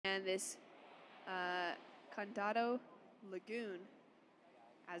and this Condado Lagoon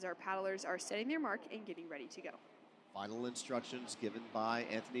as our paddlers are setting their mark and getting ready to go. Final instructions given by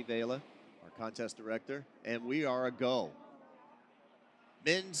Anthony Vela, our contest director, and we are a go.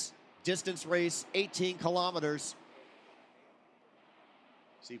 Men's distance race, 18 kilometers.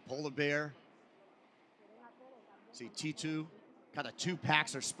 See Polar Bear. See T2. Kind of two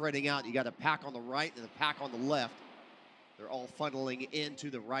packs are spreading out. You got a pack on the right and a pack on the left. They're all funneling into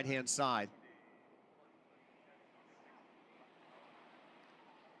the right-hand side.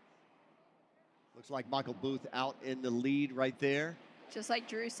 Looks like Michael Booth out in the lead right there. Just like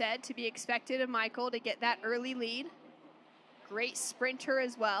Drew said, to be expected of Michael to get that early lead. Great sprinter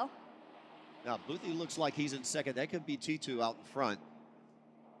as well. Now, Boothie looks like he's in second. That could be T2 out in front.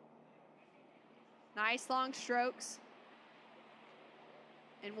 Nice long strokes.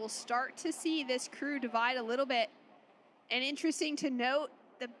 And we'll start to see this crew divide a little bit. And interesting to note,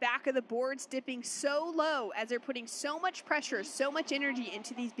 the back of the boards dipping so low as they're putting so much pressure, so much energy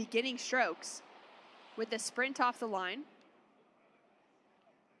into these beginning strokes with the sprint off the line.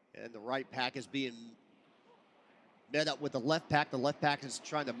 And the right pack is being met up with the left pack. The left pack is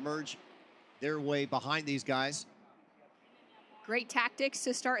trying to merge their way behind these guys. Great tactics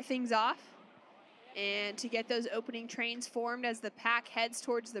to start things off and to get those opening trains formed as the pack heads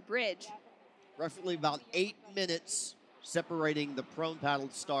towards the bridge. Roughly about 8 minutes separating the prone paddle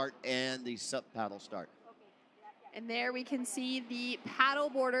start and the sup paddle start. And there we can see the paddle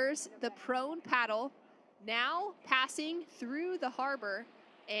boarders, the prone paddle, now passing through the harbor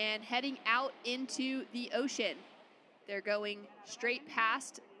and heading out into the ocean. They're going straight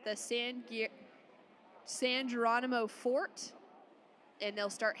past the San Geronimo Fort, and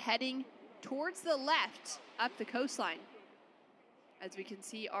they'll start heading towards the left up the coastline. As we can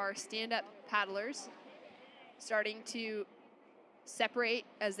see our stand-up paddlers starting to separate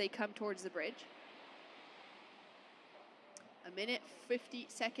as they come towards the bridge. A minute, 50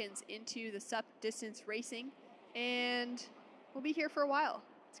 seconds into the sup distance racing, and we'll be here for a while.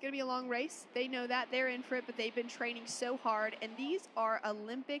 It's going to be a long race. They know that. They're in for it, but they've been training so hard, and these are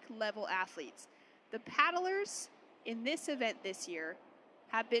Olympic-level athletes. The paddlers in this event this year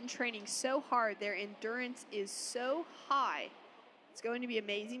have been training so hard. Their endurance is so high. It's going to be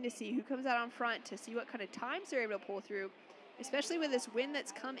amazing to see who comes out on front, to see what kind of times they're able to pull through, especially with this wind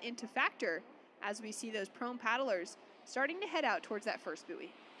that's come into factor as we see those prone paddlers starting to head out towards that first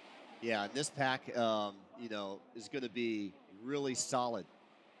buoy. Yeah, and this pack, you know, is going to be really solid.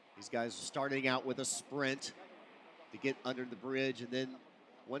 These guys are starting out with a sprint to get under the bridge, and then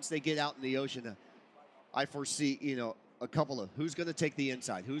once they get out in the ocean, I foresee, you know, a couple of who's going to take the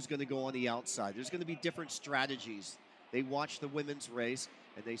inside, who's going to go on the outside. There's going to be different strategies. They watched the women's race,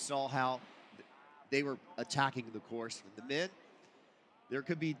 and they saw how they were attacking the course. And the men, there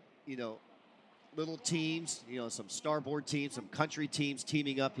could be, you know, little teams, you know, some starboard teams, some country teams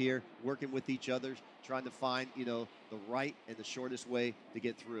teaming up here, working with each other, trying to find, you know, the right and the shortest way to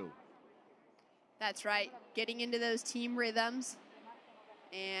get through. That's right, getting into those team rhythms.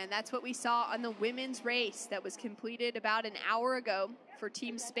 And that's what we saw on the women's race that was completed about an hour ago for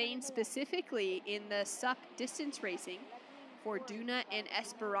Team Spain, specifically in the SUP distance racing for Duna and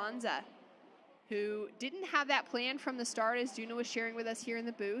Esperanza, who didn't have that plan from the start, as Duna was sharing with us here in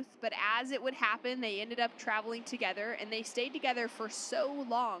the booth. But as it would happen, they ended up traveling together, and they stayed together for so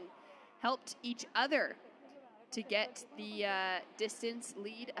long, helped each other to get the distance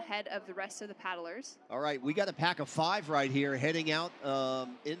lead ahead of the rest of the paddlers. All right, we got a pack of 5 right here heading out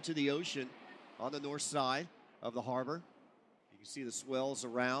into the ocean on the north side of the harbor. You can see the swells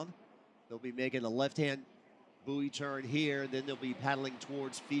around. They'll be making a left-hand buoy turn here, and then they'll be paddling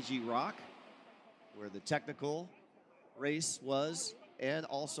towards Fiji Rock, where the technical race was, and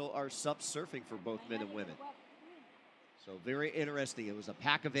also our SUP surfing for both men and women. So very interesting. It was a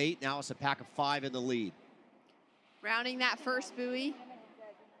pack of 8, now it's a pack of 5 in the lead. Rounding that first buoy,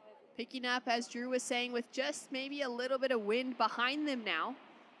 picking up, as Drew was saying, with just maybe a little bit of wind behind them now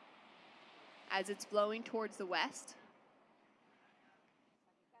as it's blowing towards the west.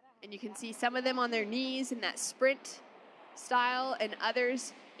 And you can see some of them on their knees in that sprint style and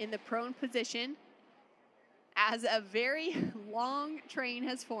others in the prone position as a very long train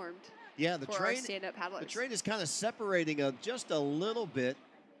has formed. Yeah, the for our stand-up paddlers. The train is kind of separating just a little bit.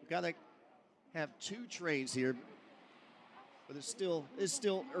 We've got to have 2 trains here. But it's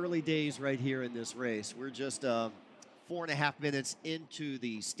still early days right here in this race. We're just 4.5 minutes into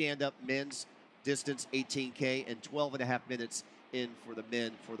the stand-up men's distance 18K and 12.5 minutes in for the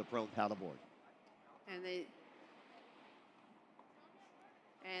men for the prone paddleboard. And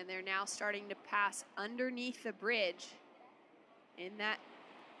they're now starting to pass underneath the bridge in that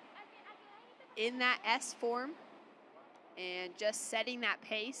in that S form and just setting that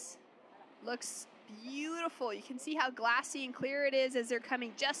pace. Looks beautiful. You can see how glassy and clear it is as they're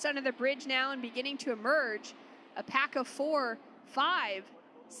coming just under the bridge now and beginning to emerge. A pack of 4, 5,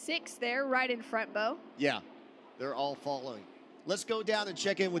 6 there right in front, Bo. Yeah, they're all following. Let's go down and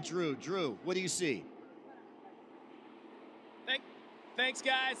check in with Drew. Drew, what do you see? Thanks,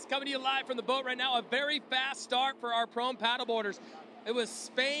 guys. Coming to you live from the boat right now. A very fast start for our prone paddleboarders. It was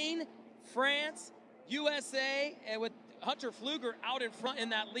Spain, France, USA, and with Hunter Pfluger out in front in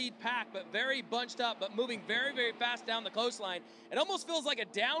that lead pack, but very bunched up, but moving very, very fast down the coastline. It almost feels like a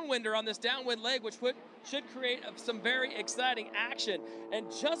downwinder on this downwind leg, which should create some very exciting action. And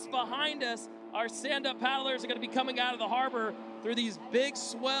just behind us, our stand-up paddlers are going to be coming out of the harbor through these big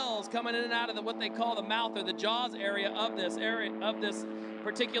swells coming in and out of what they call the mouth or the jaws area of this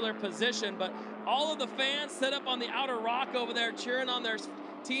particular position. But all of the fans set up on the outer rock over there cheering on their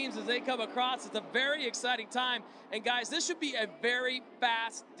teams as they come across. It's a very exciting time. And guys, this should be a very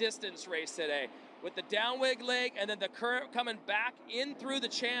fast distance race today. With the downwind leg and then the current coming back in through the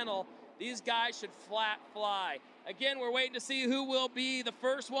channel, these guys should flat fly. Again, we're waiting to see who will be the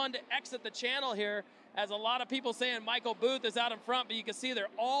first one to exit the channel here, as a lot of people saying Michael Booth is out in front, but you can see they're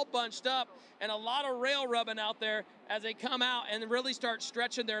all bunched up and a lot of rail rubbing out there as they come out and really start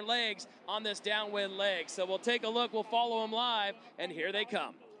stretching their legs on this downwind leg. So we'll take a look, we'll follow them live, and here they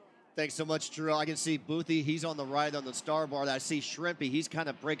come. Thanks so much, Drew. I can see Boothie, he's on the right on the starboard. I see Shrimpy, he's kind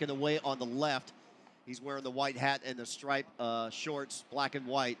of breaking away on the left. He's wearing the white hat and the stripe shorts, black and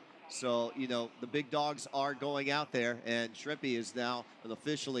white. So, you know, the big dogs are going out there, and Shrimpy is now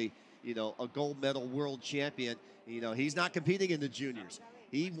officially, you know, a gold medal world champion. You know, he's not competing in the juniors.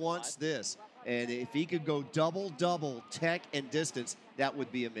 He wants this. And if he could go double, tech and distance, that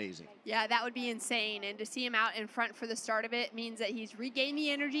would be amazing. Yeah, that would be insane. And to see him out in front for the start of it means that he's regained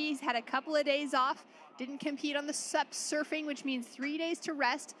the energy. He's had a couple of days off, didn't compete on the SUP surfing, which means 3 days to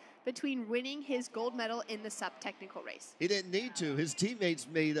rest between winning his gold medal in the SUP technical race. He didn't need to. His teammates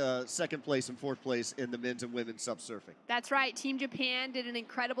made second place and fourth place in the men's and women's SUP surfing. That's right. Team Japan did an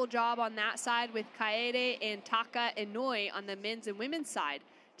incredible job on that side with Kaede and Taka Inouye on the men's and women's side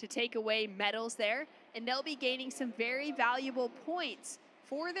to take away medals there. And they'll be gaining some very valuable points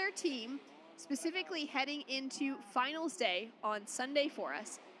for their team, specifically heading into finals day on Sunday for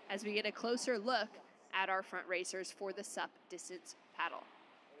us as we get a closer look at our front racers for the SUP distance paddle.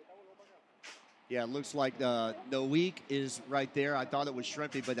 Yeah, it looks like Noik is right there. I thought it was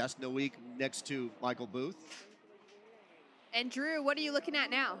Shrimpy, but that's Noik next to Michael Booth. And Drew, what are you looking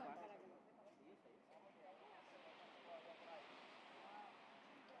at now?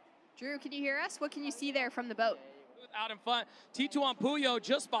 Drew, can you hear us? What can you see there from the boat? Out in front, Tituan Puyo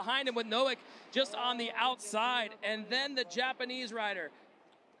just behind him with Noik just on the outside. And then the Japanese rider,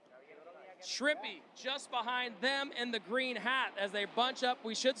 Shrimpy, just behind them in the green hat. As they bunch up,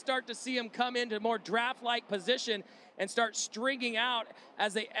 we should start to see them come into more draft-like position and start stringing out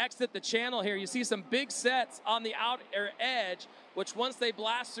as they exit the channel here. You see some big sets on the outer edge, which once they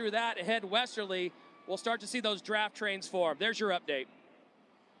blast through that and head westerly, we'll start to see those draft trains form. There's your update.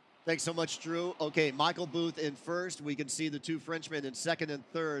 Thanks so much, Drew. Okay, Michael Booth in first. We can see the two Frenchmen in second and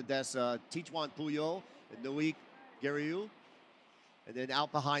third. That's Tituan Puyo and Noik Guerriou. And then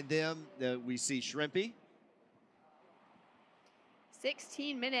out behind them, we see Shrimpy.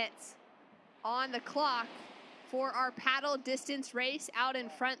 16 minutes on the clock for our paddle distance race out in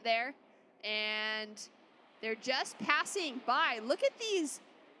front there. And they're just passing by. Look at these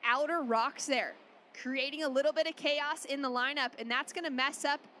outer rocks there, creating a little bit of chaos in the lineup. And that's going to mess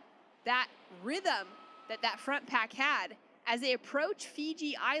up that rhythm that front pack had. As they approach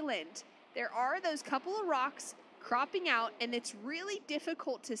Fiji Island, there are those couple of rocks cropping out, and it's really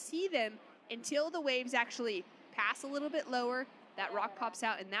difficult to see them until the waves actually pass a little bit lower. That rock pops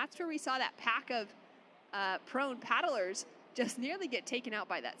out, and that's where we saw that pack of prone paddlers just nearly get taken out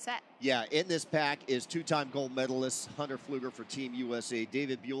by that set. Yeah, in this pack is two-time gold medalist Hunter Pfluger for Team USA.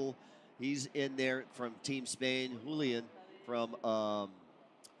 David Buell, he's in there from Team Spain. Julian from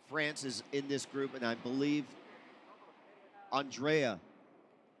France is in this group, and I believe Andrea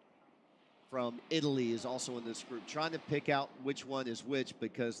from Italy is also in this group. Trying to pick out which one is which,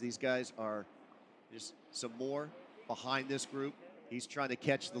 because these guys are just some more behind this group. He's trying to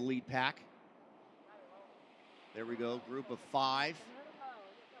catch the lead pack. There we go, group of 5.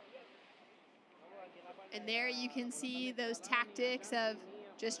 And there you can see those tactics of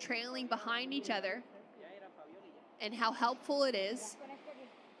just trailing behind each other and how helpful it is.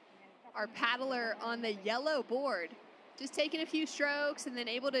 Our paddler on the yellow board just taking a few strokes and then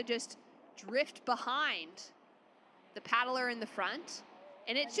able to just drift behind the paddler in the front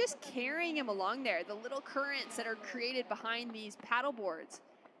And it's just carrying him along there. The little currents that are created behind these paddle boards,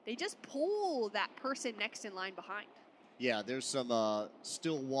 they just pull that person next in line behind. Yeah, there's some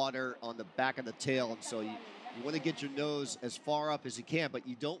still water on the back of the tail, and so you want to get your nose as far up as you can, but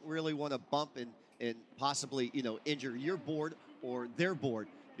you don't really want to bump and possibly, injure your board or their board,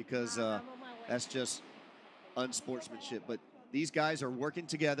 because that's just unsportsmanship. But these guys are working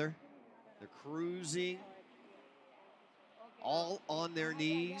together. They're cruising, all on their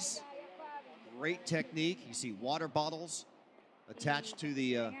knees. Great technique. You see water bottles attached to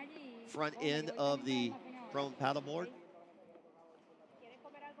the front end of the prone paddleboard.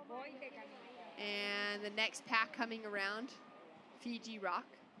 And the next pack coming around, Fiji Rock.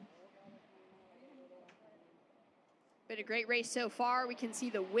 Been a great race so far. We can see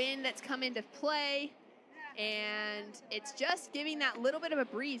the wind that's come into play, and it's just giving that little bit of a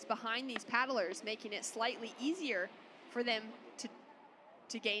breeze behind these paddlers, making it slightly easier for them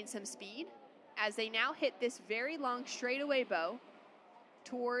to gain some speed as they now hit this very long straightaway bow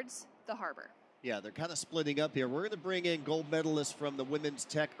towards the harbor. Yeah, they're kind of splitting up here. We're going to bring in gold medalist from the women's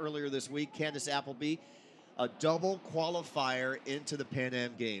tech earlier this week, Candace Appleby, a double qualifier into the Pan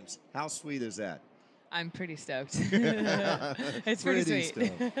Am Games. How sweet is that? I'm pretty stoked. It's pretty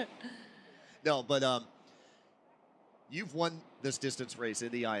sweet. No, but you've won this distance race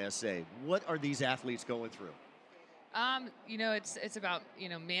in the ISA. What are these athletes going through? It's about,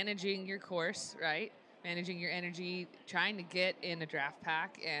 managing your course, right? Managing your energy, trying to get in a draft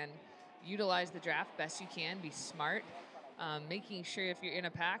pack and utilize the draft best you can, be smart, making sure if you're in a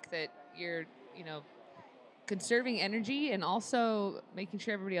pack that you're, conserving energy and also making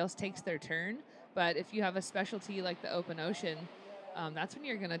sure everybody else takes their turn. But if you have a specialty like the open ocean, that's when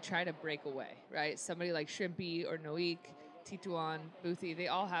you're going to try to break away, right? Somebody like Shrimpy or Noik, Tituan, Boothie, they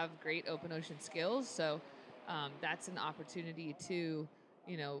all have great open ocean skills. So that's an opportunity to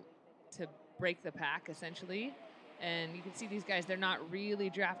break the pack essentially. And you can see these guys, they're not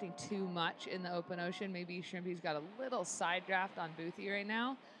really drafting too much in the open ocean. Maybe Shrimpy's got a little side draft on Boothie right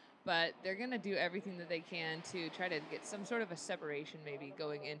now, but they're going to do everything that they can to try to get some sort of a separation maybe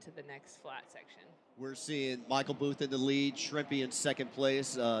going into the next flat section. We're seeing Michael Booth in the lead, Shrimpy in second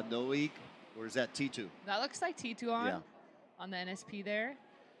place, Noik, or is that T2? That looks like T2 on the NSP there.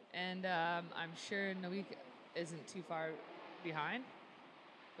 And I'm sure Noik isn't too far behind.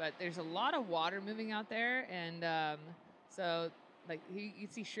 But there's a lot of water moving out there, and so you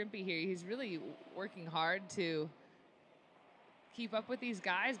see Shrimpy here. He's really working hard to keep up with these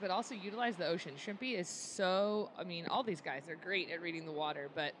guys, but also utilize the ocean. Shrimpy is all these guys are great at reading the water,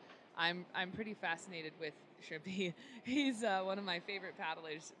 but I'm pretty fascinated with Shrimpy. He's one of my favorite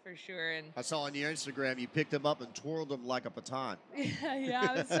paddlers for sure. And I saw on your Instagram you picked him up and twirled him like a baton. Yeah,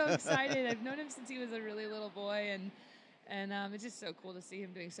 I was so excited. I've known him since he was a really little boy, and it's just so cool to see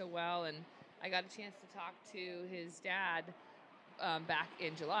him doing so well. And I got a chance to talk to his dad back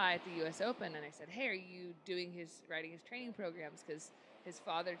in July at the U.S. Open, and I said, "Hey, are you writing his training programs?" Because his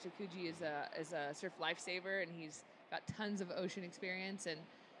father Takuji is a surf lifesaver, and he's got tons of ocean experience. And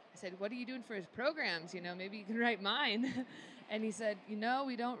I said, "What are you doing for his programs? Maybe you can write mine." And he said, "We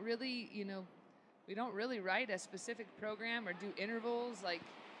don't really write a specific program or do intervals like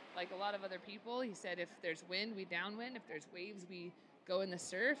a lot of other people." He said, if there's wind, we downwind. If there's waves, we go in the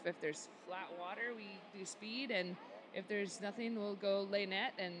surf. If there's flat water, we do speed. And if there's nothing, we'll go lay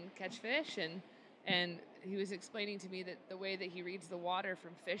net and catch fish. And he was explaining to me that the way that he reads the water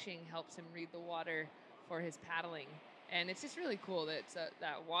from fishing helps him read the water for his paddling. And it's just really cool that it's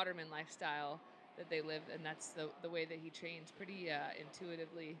that waterman lifestyle that they live, and that's the way that he trains pretty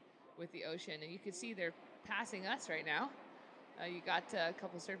intuitively with the ocean. And you can see they're passing us right now. You got a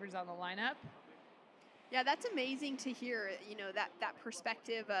couple surfers on the lineup. Yeah, that's amazing to hear, that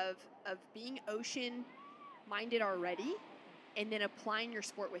perspective of being ocean-minded already and then applying your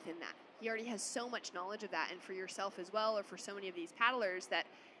sport within that. He already has so much knowledge of that, and for yourself as well, or for so many of these paddlers, that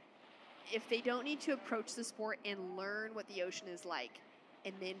if they don't need to approach the sport and learn what the ocean is like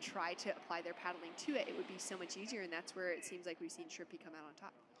and then try to apply their paddling to it, it would be so much easier, and that's where it seems like we've seen Shrimpy come out on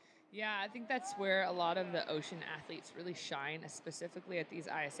top. Yeah, I think that's where a lot of the ocean athletes really shine, specifically at these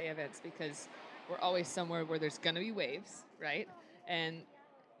ISA events, because we're always somewhere where there's going to be waves, right? And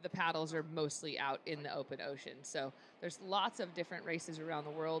the paddles are mostly out in the open ocean. So there's lots of different races around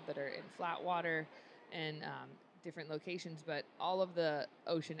the world that are in flat water and different locations, but all of the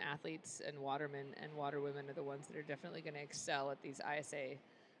ocean athletes and watermen and waterwomen are the ones that are definitely going to excel at these ISA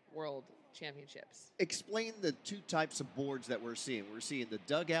World Championships. Explain the two types of boards that we're seeing. We're seeing the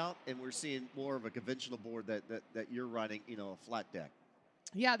dugout, and we're seeing more of a conventional board that you're running, a flat deck.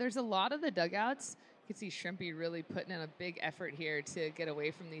 Yeah, there's a lot of the dugouts. You can see Shrimpy really putting in a big effort here to get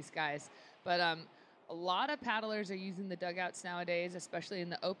away from these guys. But a lot of paddlers are using the dugouts nowadays, especially in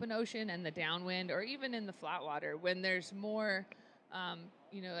the open ocean and the downwind, or even in the flat water when there's more,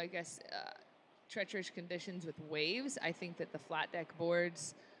 I guess, treacherous conditions with waves. I think that the flat deck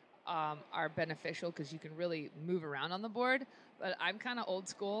boards are beneficial because you can really move around on the board. But I'm kind of old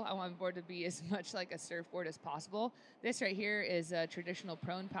school. I want the board to be as much like a surfboard as possible. This right here is a traditional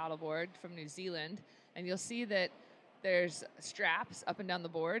prone paddleboard from New Zealand, and you'll see that there's straps up and down the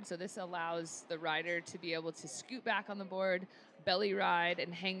board, so this allows the rider to be able to scoot back on the board, belly ride,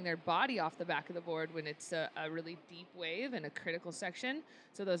 and hang their body off the back of the board when it's a really deep wave in a critical section.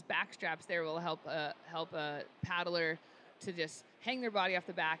 So those back straps there will help a paddler to just hang their body off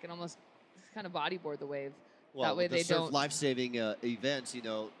the back and almost kind of bodyboard the wave. Well, that way the they surf don't. life-saving events,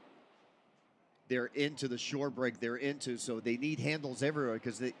 they're into the shore break. So they need handles everywhere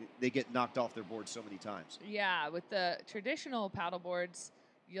because they get knocked off their board so many times. Yeah, with the traditional paddle boards,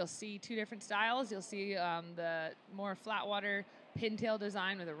 you'll see two different styles. You'll see the more flat water pintail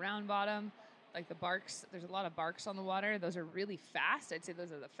design with a round bottom, like the barks. There's a lot of barks on the water. Those are really fast. I'd say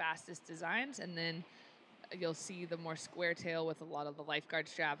those are the fastest designs. And then you'll see the more square tail with a lot of the lifeguard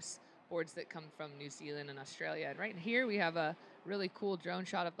straps, boards that come from New Zealand and Australia. And right here we have a really cool drone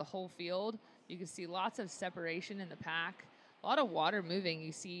shot of the whole field. You can see lots of separation in the pack, a lot of water moving.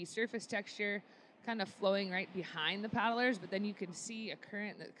 You see surface texture kind of flowing right behind the paddlers, but then you can see a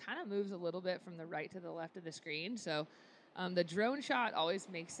current that kind of moves a little bit from the right to the left of the screen. So the drone shot always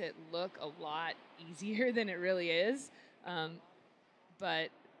makes it look a lot easier than it really is. But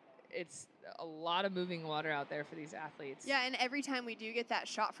it's a lot of moving water out there for these athletes. Yeah, and every time we do get that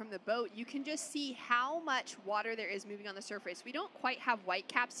shot from the boat, you can just see how much water there is moving on the surface. We don't quite have white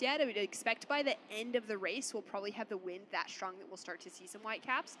caps yet. I would expect by the end of the race, we'll probably have the wind that strong that we'll start to see some white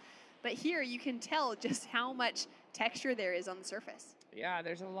caps. But here you can tell just how much texture there is on the surface. Yeah,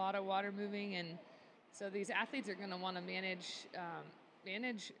 there's a lot of water moving, and so these athletes are going to want to manage,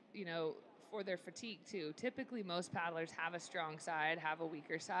 for their fatigue too. Typically, most paddlers have a strong side, have a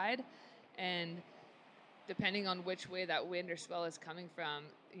weaker side, and depending on which way that wind or swell is coming from,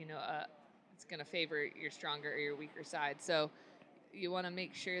 it's going to favor your stronger or your weaker side. So you want to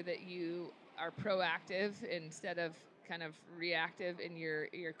make sure that you are proactive instead of kind of reactive in your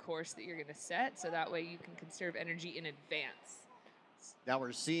course that you're going to set, so that way you can conserve energy in advance. Now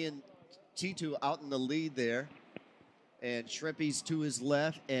we're seeing T2 out in the lead there, and Shrimpy's to his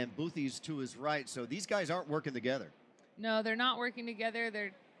left and Boothy's to his right. So these guys aren't working together. No, they're not working together.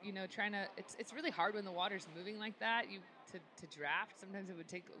 They're trying to. It's really hard when the water's moving like that. To draft. Sometimes it would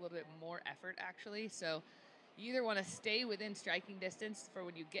take a little bit more effort actually. So you either want to stay within striking distance for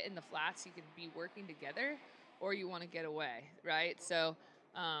when you get in the flats, you can be working together, or you want to get away, right? So,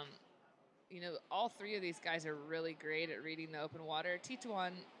 all three of these guys are really great at reading the open water.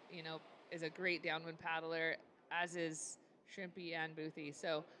 T2, is a great downwind paddler, as is Shrimpy and Boothy.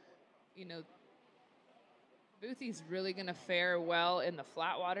 So, Boothy's really going to fare well in the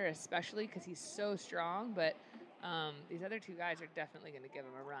flat water, especially because he's so strong. But these other two guys are definitely going to give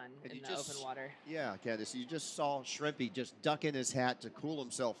him a run in the open water. Yeah, Candace, you just saw Shrimpy just duck in his hat to cool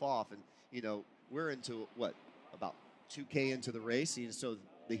himself off. And, we're into, about 2K into the race. So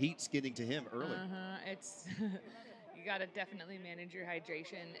the heat's getting to him early. It's you got to definitely manage your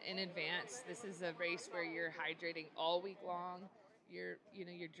hydration in advance. This is a race where you're hydrating all week long. You're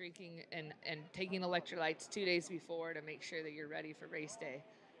drinking and taking electrolytes 2 days before to make sure that you're ready for race day.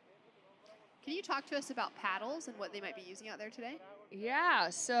 Can you talk to us about paddles and what they might be using out there today? Yeah,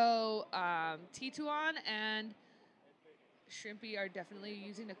 so T2 and Shrimpy are definitely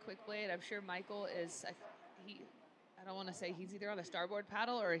using a quick blade. I'm sure Michael is, I don't want to say he's either on a starboard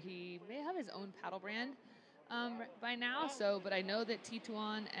paddle or he may have his own paddle brand by now. But I know that T2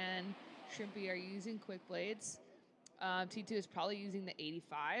 and Shrimpy are using quick blades. T2 is probably using the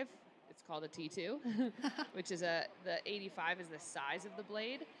 85. It's called a T2, which is the 85 is the size of the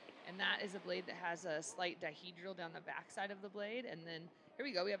blade. And that is a blade that has a slight dihedral down the backside of the blade. And then here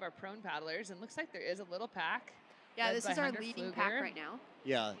we go. We have our prone paddlers, and looks like there is a little pack. Yeah, this is our leading pack right now.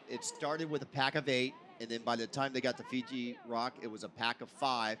 Yeah, it started with a pack of 8, and then by the time they got to Fiji Rock, it was a pack of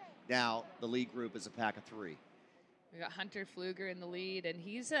 5. Now the lead group is a pack of 3. We got Hunter Pfluger in the lead, and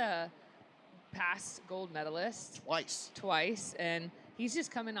he's a past gold medalist. Twice, and he's just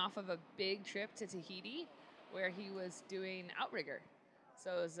coming off of a big trip to Tahiti where he was doing outrigger.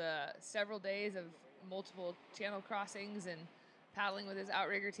 So it was several days of multiple channel crossings and paddling with his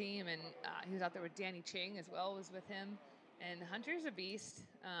outrigger team, and he was out there with Danny Ching as well, was with him. And Hunter's a beast.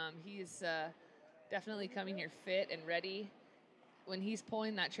 He's definitely coming here fit and ready. when he's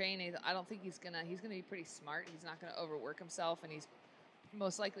pulling that train, I don't think he's gonna be pretty smart. He's not gonna overwork himself, and he's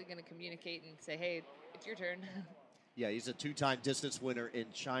most likely gonna communicate and say, "Hey, it's your turn." Yeah, he's a 2-time distance winner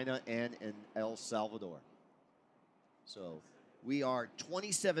in China and in El Salvador. So we are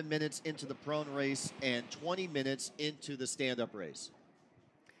 27 minutes into the prone race and 20 minutes into the stand-up race.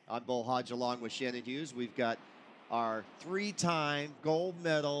 I'm Bo Hodge along with Shannon Hughes. We've got our 3-time gold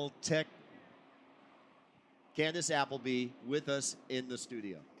medal tech Candace Appleby with us in the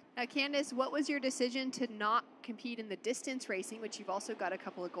studio. Now, Candace, what was your decision to not compete in the distance racing, which you've also got a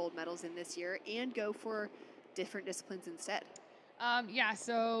couple of gold medals in this year, and go for different disciplines instead? Yeah,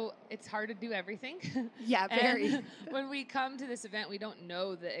 so it's hard to do everything. Yeah, very. And when we come to this event, we don't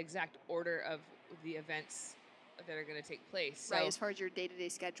know the exact order of the events that are going to take place. So, right, as far as your day-to-day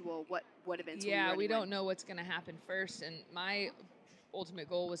schedule, what events will you yeah, running we don't when? know what's going to happen first. And my ultimate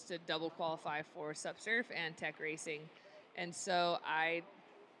goal was to double qualify for sup surf and tech racing. And so I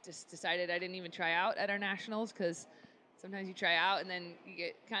just decided I didn't even try out at our nationals, because sometimes you try out and then you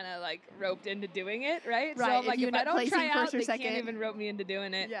get kind of like roped into doing it, right? So Right, I'm like, you if end I up don't placing try out, first or they second. can't even rope me into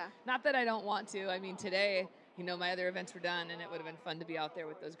doing it. Yeah. Not that I don't want to. I mean, today, my other events were done, and it would have been fun to be out there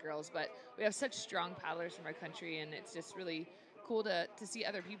with those girls. But we have such strong paddlers from our country, and it's just really cool to see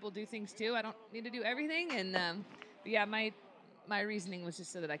other people do things too. I don't need to do everything. And but yeah, my reasoning was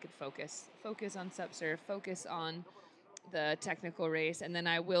just so that I could focus on sup surf, focus on the technical race, and then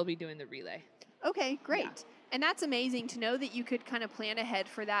I will be doing the relay. Okay, great. Yeah. And that's amazing to know that you could kind of plan ahead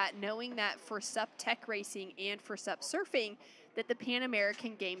for that, knowing that for SUP tech racing and for SUP surfing, that the Pan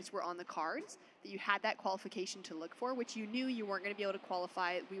American Games were on the cards, that you had that qualification to look for, which you knew you weren't going to be able to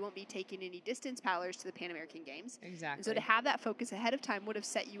qualify. We won't be taking any distance paddlers to the Pan American Games. Exactly. And so to have that focus ahead of time would have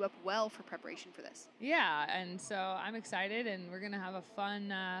set you up well for preparation for this. Yeah, and so I'm excited, and we're going to have a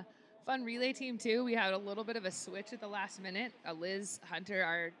fun relay team too. We had a little bit of a switch at the last minute. Liz Hunter,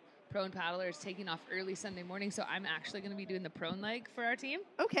 our prone paddler, is taking off early Sunday morning, so I'm actually going to be doing the prone leg for our team.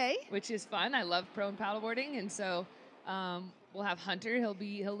 Okay. Which is fun. I love prone paddleboarding, and so we'll have Hunter.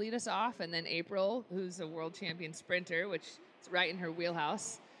 He'll lead us off, and then April, who's a world champion sprinter, which is right in her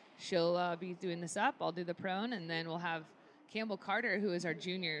wheelhouse. She'll be doing this up. I'll do the prone, and then we'll have Campbell Carter, who is our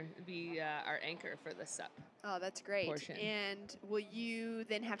junior, be our anchor for the SUP. Oh, that's great. Portion. And will you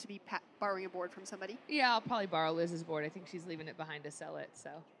then have to be borrowing a board from somebody? Yeah, I'll probably borrow Liz's board. I think she's leaving it behind to sell it. So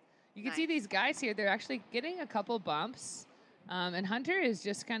you can Nice. see these guys here. They're actually getting a couple bumps. And Hunter is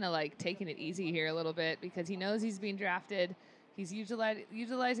just kind of like taking it easy here a little bit because he knows he's being drafted. He's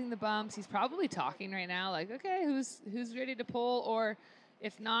utilizing the bumps. He's probably talking right now like, okay, who's ready to pull? Or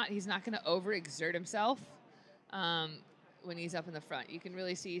if not, he's not going to overexert himself when he's up in the front. You can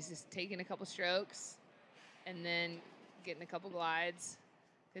really see he's just taking a couple strokes and then getting a couple glides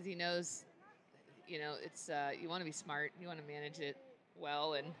because he knows, it's you want to be smart. You want to manage it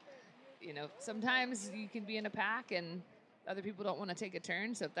well. And, sometimes you can be in a pack and other people don't want to take a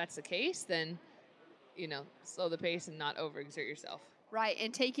turn. So if that's the case, then, slow the pace and not overexert yourself. Right,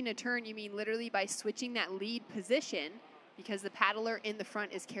 and taking a turn, you mean literally by switching that lead position because the paddler in the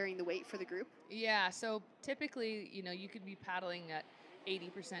front is carrying the weight for the group? Yeah, so typically, you could be paddling at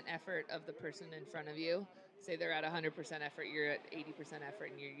 80% effort of the person in front of you. Say they're at 100% effort, you're at 80% effort,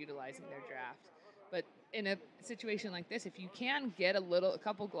 and you're utilizing their draft. But in a situation like this, if you can get a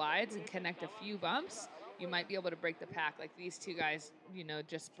couple glides and connect a few bumps, you might be able to break the pack. Like these two guys,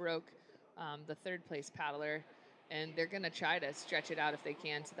 just broke the third place paddler, and they're going to try to stretch it out if they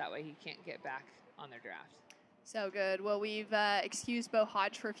can, so that way he can't get back on their draft. So good. Well, we've excused Bo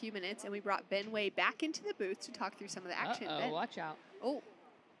Hodge for a few minutes, and we brought Ben Way back into the booth to talk through some of the action. Uh-oh, Ben. watch out. Oh.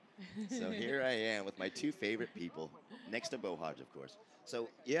 So here I am with my two favorite people, next to Bo Hodge, of course. So,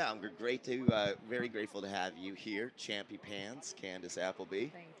 yeah, I'm very grateful to have you here, Champy Pants, Candace Appleby.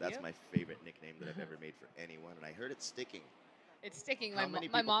 Thank That's you. my favorite nickname that I've ever made for anyone, and I heard it's sticking. It's sticking. How many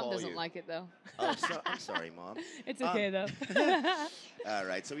My people mom call doesn't you? like it, though. Oh, I'm sorry, Mom. It's okay, though. All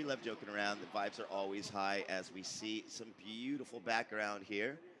right, so we love joking around. The vibes are always high as we see some beautiful background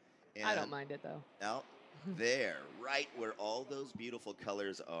here. And I don't mind it, though. Out there, right where all those beautiful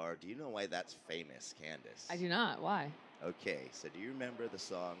colors are. Do you know why that's famous, Candace? I do not. Why? Okay, so do you remember the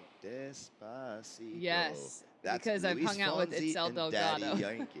song Despacito? Yes, That's because I've Luis hung out with Fonsi Itzel and Delgado. Daddy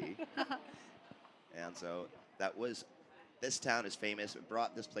Yankee. And so this town is famous. It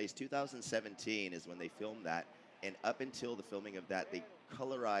brought this place, 2017 is when they filmed that. And up until the filming of that, they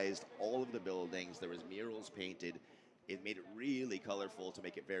colorized all of the buildings. There was murals painted. It made it really colorful to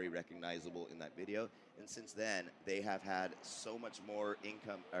make it very recognizable in that video. And since then, they have had so much more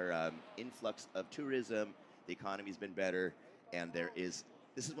influx of tourism. The economy's been better, and this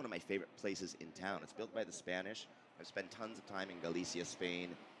is one of my favorite places in town. It's built by the Spanish, I've spent tons of time in Galicia, Spain.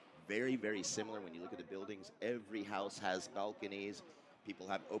 Very, very similar when you look at the buildings. Every house has balconies. People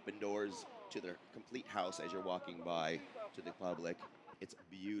have open doors to their complete house as you're walking by to the public. It's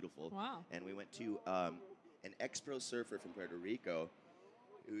beautiful. Wow. And we went to an ex-pro surfer from Puerto Rico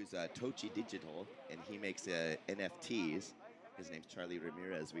who's Tochi Digital, and he makes NFTs. His name's Charlie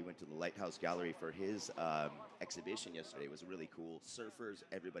Ramirez. We went to the Lighthouse Gallery for his exhibition yesterday. It was really cool. Surfers,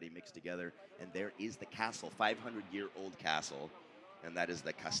 everybody mixed together. And there is the castle, 500-year-old castle. And that is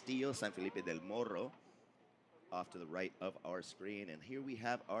the Castillo San Felipe del Morro, off to the right of our screen. And here we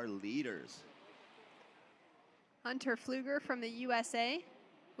have our leaders. Hunter Pfluger from the USA,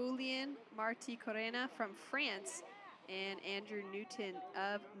 Julian Martí Corena from France, and Andrew Newton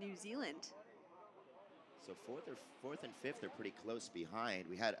of New Zealand. So fourth and fifth are pretty close behind.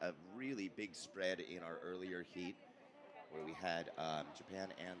 We had a really big spread in our earlier heat where we had Japan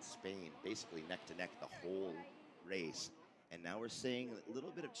and Spain basically neck to neck the whole race. And now we're seeing a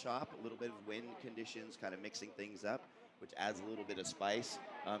little bit of chop, a little bit of wind conditions, kind of mixing things up, which adds a little bit of spice.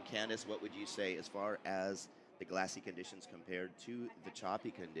 Candace, what would you say as far as the glassy conditions compared to the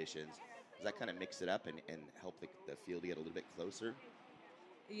choppy conditions? Does that kind of mix it up and help the field get a little bit closer?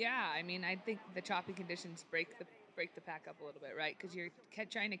 Yeah, I mean, I think the choppy conditions break the pack up a little bit, right? Because you're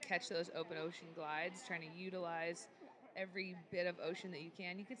trying to catch those open ocean glides, trying to utilize every bit of ocean that you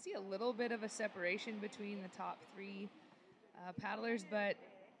can. You can see a little bit of a separation between the top three paddlers, but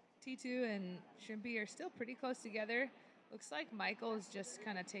T2 and Shrimpy are still pretty close together. Looks like Michael is just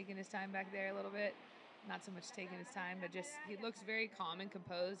kind of taking his time back there a little bit. Not so much taking his time, but just he looks very calm and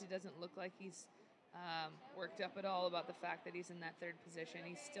composed. He doesn't look like he's worked up at all about the fact that he's in that third position.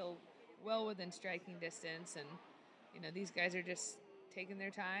 He's still well within striking distance, and you know, these guys are just taking their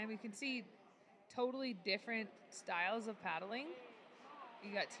time. You can see totally different styles of paddling.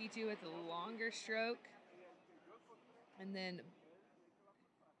 You got T2 with a longer stroke, and then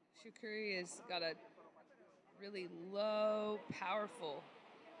Shukuri has got a really low, powerful.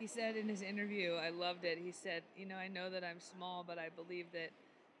 He said in his interview, I loved it, he said, you know, I know that I'm small, but I believe that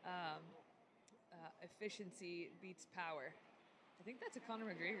efficiency beats power. I think that's a Conor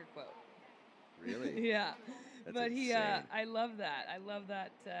McGregor quote. Really? Yeah. That's but insane. I love that. I love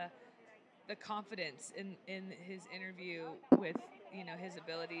that the confidence in his interview with, you know, his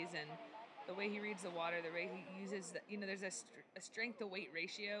abilities and the way he reads the water, the way he uses, you know, there's a strength to weight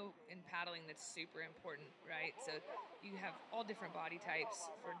ratio in paddling that's super important, right? So you have all different body types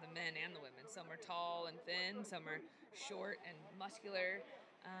for the men and the women. Some are tall and thin, some are short and muscular,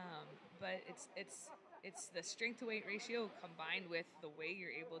 but it's the strength to weight ratio combined with the way you're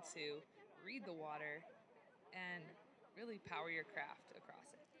able to read the water and really power your craft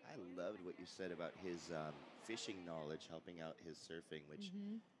across it. I loved what you said about his fishing knowledge helping out his surfing, which,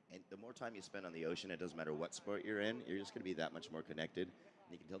 and the more time you spend on the ocean, it doesn't matter what sport you're in, you're just going to be that much more connected.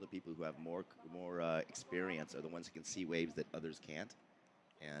 And you can tell the people who have more experience are the ones who can see waves that others can't.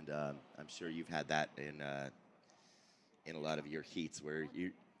 And I'm sure you've had that in a lot of your heats where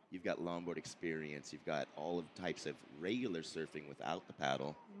you've got longboard experience, you've got all of types of regular surfing without the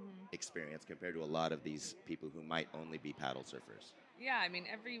paddle experience compared to a lot of these people who might only be paddle surfers. Yeah, I mean,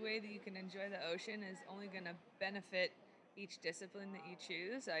 every way that you can enjoy the ocean is only going to benefit each discipline that you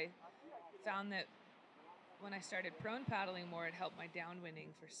choose. I found that when I started prone paddling more, it helped my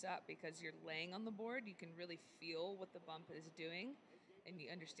downwinding for SUP because you're laying on the board, you can really feel what the bump is doing, and you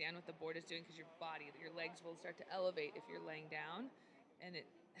understand what the board is doing because your legs will start to elevate if you're laying down, and it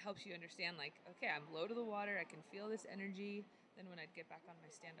helps you understand, like, okay, I'm low to the water, I can feel this energy. Then when I'd get back on my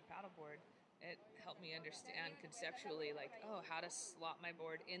stand-up paddleboard, it helped me understand conceptually, like, oh, how to slot my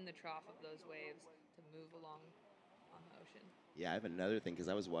board in the trough of those waves to move along on the ocean. Yeah, I have another thing because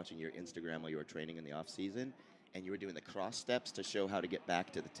I was watching your Instagram while you were training in the off season, and you were doing the cross steps to show how to get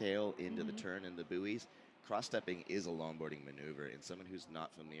back to the tail, into the turn and the buoys. Cross stepping is a longboarding maneuver, and someone who's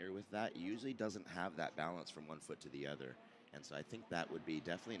not familiar with that usually doesn't have that balance from one foot to the other. And so I think that would be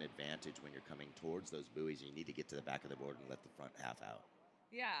definitely an advantage when you're coming towards those buoys. You need to get to the back of the board and let the front half out.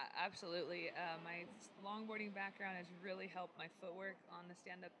 Yeah, absolutely. My longboarding background has really helped my footwork on the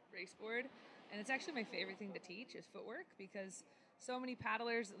stand-up race board. And it's actually my favorite thing to teach is footwork because so many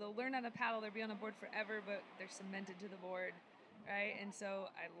paddlers, they'll learn how to paddle, they'll be on a board forever, but they're cemented to the board, right? And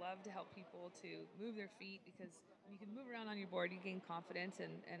so I love to help people to move their feet because when you can move around on your board, you gain confidence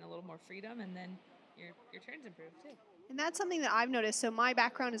and a little more freedom, and then your turns improve too. And that's something that I've noticed. So my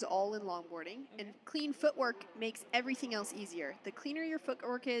background is all in longboarding, and clean footwork makes everything else easier. The cleaner your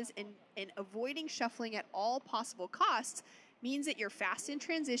footwork is, and avoiding shuffling at all possible costs means that you're fast in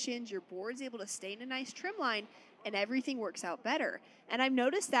transitions, your board's able to stay in a nice trim line, and everything works out better. And I've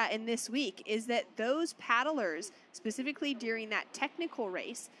noticed that in this week is that those paddlers, specifically during that technical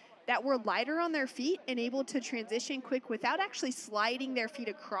race, that were lighter on their feet and able to transition quick without actually sliding their feet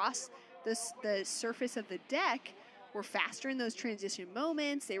across the surface of the deck, were faster in those transition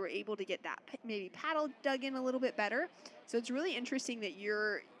moments. They were able to get that maybe paddle dug in a little bit better. So it's really interesting that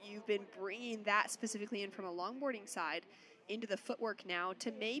you've been bringing that specifically in from a longboarding side into the footwork now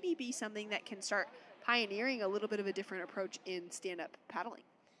to maybe be something that can start pioneering a little bit of a different approach in stand-up paddling.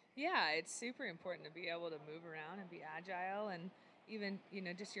 Yeah, it's super important to be able to move around and be agile, and even,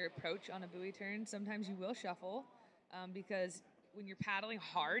 just your approach on a buoy turn. Sometimes you will shuffle because when you're paddling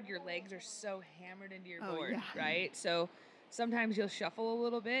hard, your legs are so hammered into your board, right? So sometimes you'll shuffle a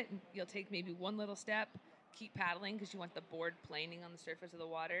little bit, and you'll take maybe one little step, keep paddling because you want the board planing on the surface of the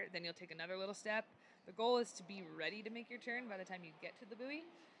water. Then you'll take another little step. The goal is to be ready to make your turn by the time you get to the buoy,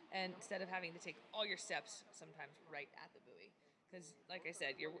 and instead of having to take all your steps sometimes right at the buoy. Because, like I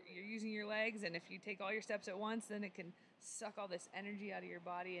said, you're using your legs, and if you take all your steps at once, then it can suck all this energy out of your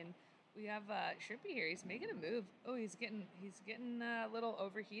body. And we have Shrimpy here. He's making a move. Oh, he's getting a little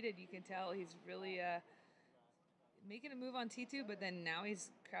overheated. You can tell he's really making a move on T2, but then now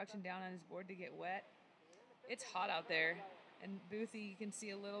he's crouching down on his board to get wet. It's hot out there. And Boothie, you can see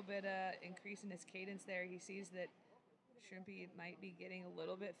a little bit increase in his cadence there. He sees that Shrimpy might be getting a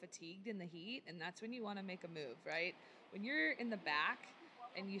little bit fatigued in the heat, and that's when you want to make a move, right? When you're in the back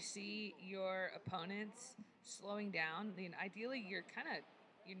and you see your opponents slowing down, ideally you're kind of,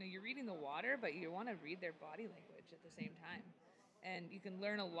 you're reading the water, but you want to read their body language at the same time. And you can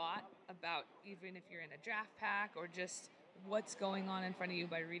learn a lot about, even if you're in a draft pack or just what's going on in front of you,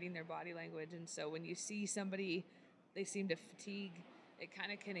 by reading their body language. And so when you see somebody, they seem to fatigue, it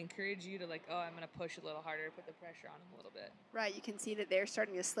kind of can encourage you to I'm going to push a little harder, put the pressure on them a little bit. Right, you can see that they're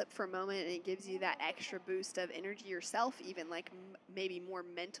starting to slip for a moment, and it gives you that extra boost of energy yourself, even maybe more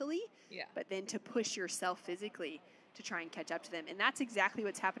mentally, but then to push yourself physically to try and catch up to them. And that's exactly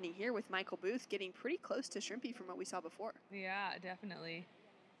what's happening here with Michael Booth getting pretty close to Shrimpy from what we saw before. Yeah, definitely.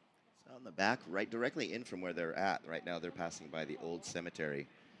 So on the back, right directly in from where they're at right now, they're passing by the old cemetery,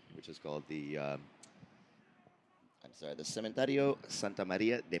 which is called the the Cementerio Santa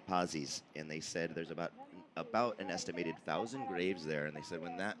Maria de Pazis, and they said there's about an estimated 1,000 graves there, and they said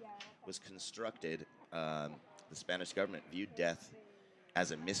when that was constructed, the Spanish government viewed death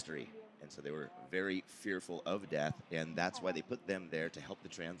as a mystery, and so they were very fearful of death, and that's why they put them there to help the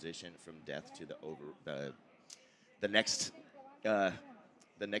transition from death to the next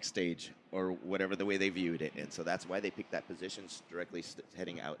stage, or whatever the way they viewed it, and so that's why they picked that position directly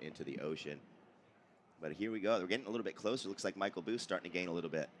heading out into the ocean. But here we go. We're getting a little bit closer. Looks like Michael Booth's starting to gain a little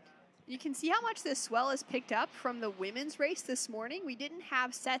bit. You can see how much this swell is picked up from the women's race this morning. We didn't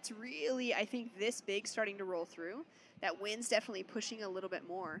have sets really, I think, this big starting to roll through. That wind's definitely pushing a little bit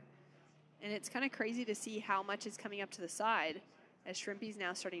more. And it's kind of crazy to see how much is coming up to the side as Shrimpy's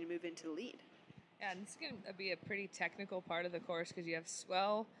now starting to move into the lead. Yeah, and it's going to be a pretty technical part of the course because you have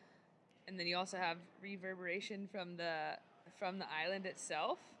swell, and then you also have reverberation from the island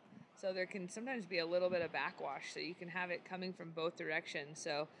itself. So there can sometimes be a little bit of backwash, so you can have it coming from both directions.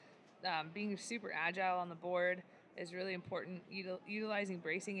 So being super agile on the board is really important. Utilizing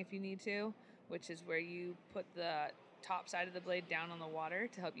bracing if you need to, which is where you put the top side of the blade down on the water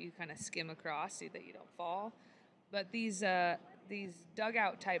to help you kind of skim across so that you don't fall. But these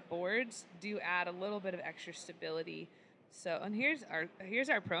dugout type boards do add a little bit of extra stability. So, and here's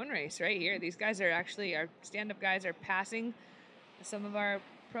our prone race right here. These guys are actually, our stand-up guys are passing some of our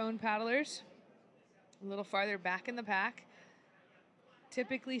prone paddlers a little farther back in the pack.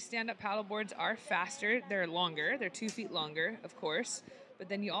 Typically, stand-up paddle boards are faster. They're longer. They're 2 feet longer, of course. But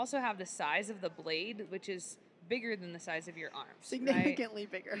then you also have the size of the blade, which is bigger than the size of your arms. Significantly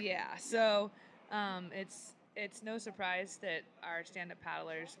bigger. Yeah. So it's no surprise that our stand-up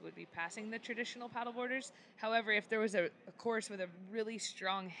paddlers would be passing the traditional paddleboarders. However, if there was a course with a really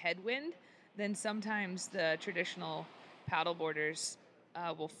strong headwind, then sometimes the traditional paddleboarders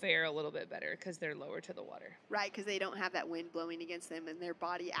will fare a little bit better because they're lower to the water. Right, because they don't have that wind blowing against them, and their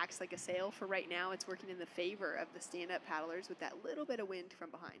body acts like a sail. For right now, it's working in the favor of the stand-up paddlers with that little bit of wind from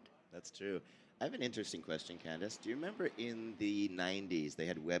behind. That's true. I have an interesting question, Candace. Do you remember in the 90s they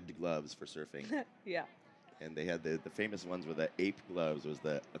had webbed gloves for surfing? Yeah. And they had the famous ones where the ape gloves was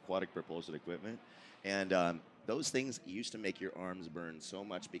the aquatic propulsion equipment. And those things used to make your arms burn so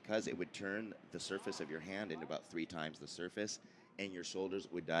much because it would turn the surface of your hand into about 3 times the surface, and your shoulders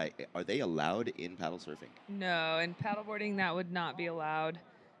would die. Are they allowed in paddle surfing? No, in paddleboarding that would not be allowed.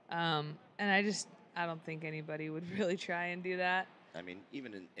 And I don't think anybody would really try and do that. I mean,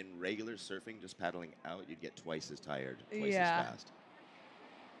 even in regular surfing, just paddling out, you'd get twice as tired, twice Yeah. as fast.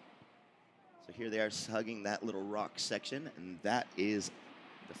 So here they are hugging that little rock section, and that is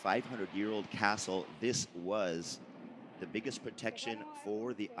the 500-year-old castle. This was the biggest protection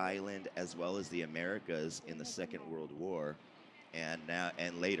for the island as well as the Americas in the Second World War, and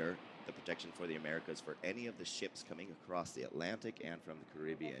later the protection for the Americas for any of the ships coming across the Atlantic and from the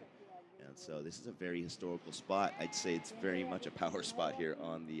Caribbean. And so this is a very historical spot. I'd say it's very much a power spot here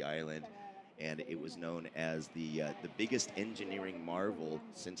on the island, and it was known as the biggest engineering marvel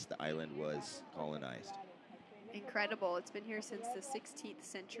since the island was colonized. Incredible. It's been here since the 16th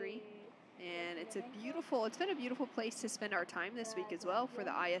century. And it's been a beautiful place to spend our time this week as well for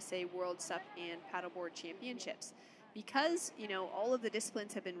the ISA World SUP and Paddleboard Championships. Because, you know, all of the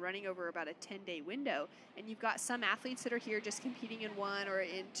disciplines have been running over about a 10-day window, and you've got some athletes that are here just competing in one or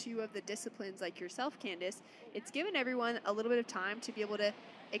in two of the disciplines like yourself, Candace, it's given everyone a little bit of time to be able to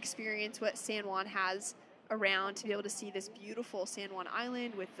experience what San Juan has around, to be able to see this beautiful San Juan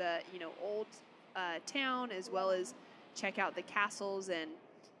Island with the, you know, old town, as well as check out the castles. And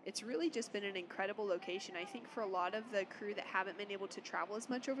it's really just been an incredible location. I think for a lot of the crew that haven't been able to travel as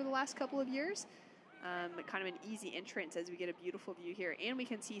much over the last couple of years, kind of an easy entrance as we get a beautiful view here. And we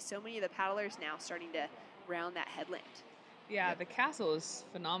can see so many of the paddlers now starting to round that headland. Yeah, the castle is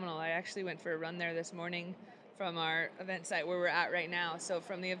phenomenal. I actually went for a run there this morning from our event site where we're at right now. So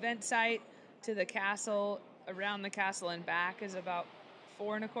from the event site to the castle, around the castle and back is about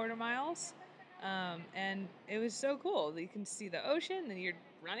 4.25 miles. And it was so cool. You can see the ocean, and you're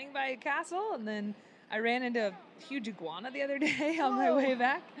running by a castle, and then I ran into a huge iguana the other day on my way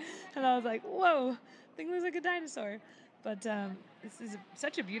back, and I was like, whoa, thing looks like a dinosaur. But this is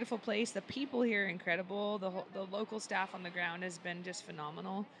such a beautiful place. The people here are incredible. The local staff on the ground has been just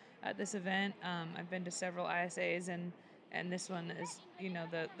phenomenal at this event. I've been to several ISAs, and this one is, you know,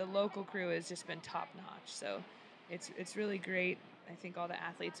 the local crew has just been top notch. So it's really great. I think all the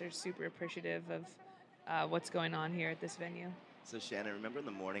athletes are super appreciative of what's going on here at this venue. So Shannon, remember in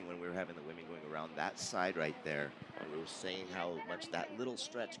the morning when we were having the women going around that side right there, and we were saying how much that little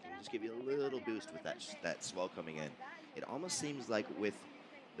stretch can just give you a little boost with that swell coming in. It almost seems like with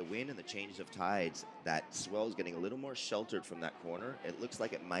the wind and the change of tides, that swell is getting a little more sheltered from that corner. It looks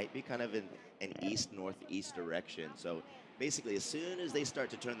like it might be kind of in an east-northeast direction. So basically, as soon as they start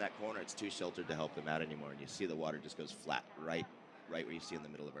to turn that corner, it's too sheltered to help them out anymore, and you see the water just goes flat right where you see in the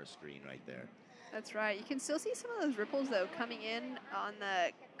middle of our screen right there. That's right. You can still see some of those ripples, though, coming in on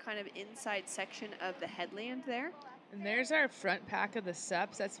the kind of inside section of the headland there. And there's our front pack of the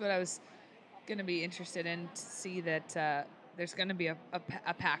SUPs. That's what I was going to be interested in, to see that there's going to be a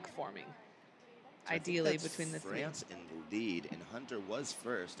pack forming, So ideally, between the three. France in the lead, and Hunter was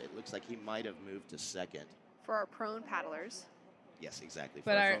first. It looks like he might have moved to second. For our prone paddlers. Yes, exactly.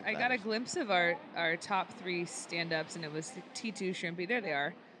 But I got a glimpse of our top three stand-ups, and it was T2 Shrimpy. There they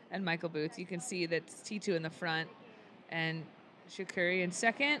are. And Michael Booth. You can see that's T2 in the front, and Shakuri in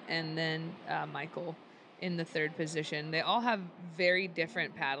second, and then Michael in the third position. They all have very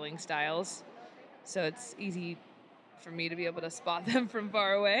different paddling styles, so it's easy for me to be able to spot them from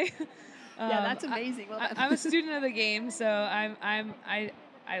far away. Yeah, that's amazing. Well done. I'm a student of the game, so I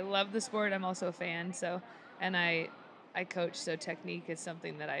love the sport. I'm also a fan, so, and I coach, so technique is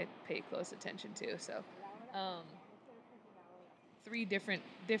something that I pay close attention to. So, three different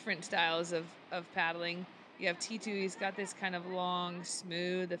styles of paddling. You have T2. He's got this kind of long,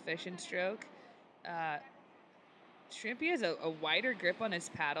 smooth, efficient stroke. Shrimpy has a wider grip on his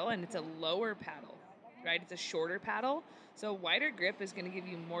paddle, and it's a lower paddle, right? It's a shorter paddle. So wider grip is going to give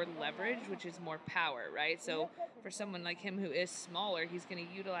you more leverage, which is more power, right? So for someone like him who is smaller, he's going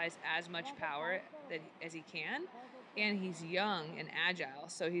to utilize as much power as he can. And he's young and agile,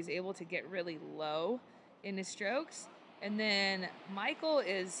 so he's able to get really low in his strokes. And then Michael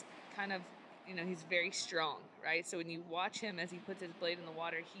is kind of, you know, he's very strong, right? So when you watch him as he puts his blade in the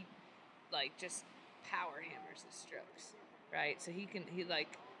water, he like just power hammers his strokes, right? So he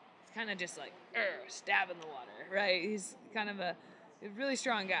kind of just like stab in the water, right? He's kind of a really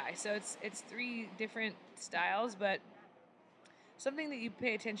strong guy. So it's three different styles, but something that you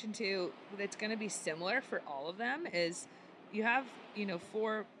pay attention to that's going to be similar for all of them is you have, you know,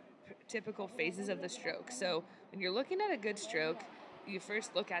 four typical phases of the stroke. So when you're looking at a good stroke, you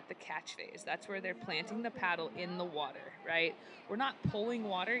first look at the catch phase. That's where they're planting the paddle in the water, right? We're not pulling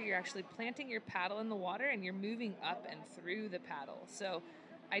water. You're actually planting your paddle in the water, and you're moving up and through the paddle. So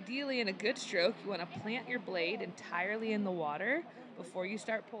ideally, in a good stroke, you want to plant your blade entirely in the water before you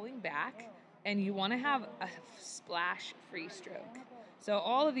start pulling back, and you want to have a splash-free stroke. So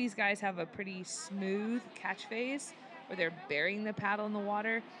all of these guys have a pretty smooth catch phase, where they're burying the paddle in the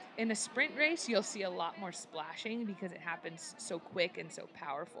water. In a sprint race, you'll see a lot more splashing because it happens so quick and so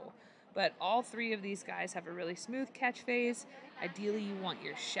powerful. But all three of these guys have a really smooth catch phase. Ideally, you want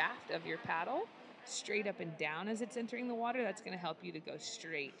your shaft of your paddle straight up and down as it's entering the water. That's going to help you to go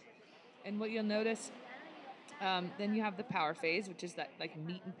straight. And what you'll notice, then you have the power phase, which is that like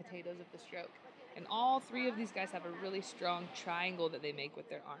meat and potatoes of the stroke. And all three of these guys have a really strong triangle that they make with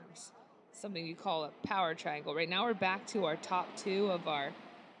their arms. Something you call a power triangle. Right now we're back to our top two of our,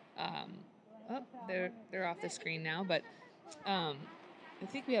 they're off the screen now, but I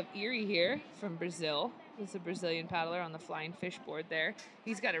think we have Erie here from Brazil. He's a Brazilian paddler on the flying fish board there.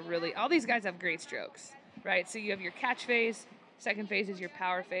 He's got all these guys have great strokes, right? So you have your catch phase, second phase is your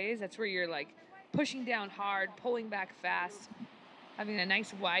power phase. That's where you're like pushing down hard, pulling back fast, having a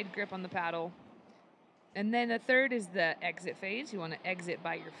nice wide grip on the paddle. And then the third is the exit phase. You want to exit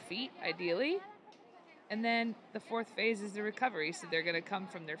by your feet, ideally. And then the fourth phase is the recovery. So they're going to come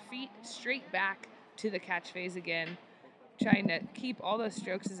from their feet straight back to the catch phase again, trying to keep all those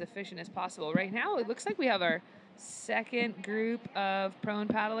strokes as efficient as possible. Right now, it looks like we have our second group of prone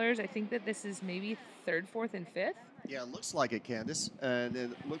paddlers. I think that this is maybe third, fourth, and fifth. Yeah, it looks like it, Candace. And it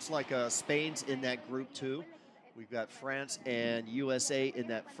looks like Spain's in that group, too. We've got France and USA in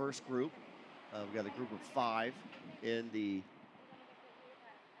that first group. We've got a group of 5 in the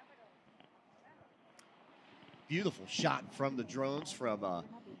beautiful shot from the drones from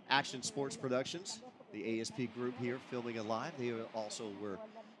Action Sports Productions, the ASP group here filming it live. They also were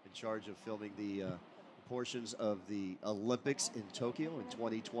in charge of filming the portions of the Olympics in Tokyo in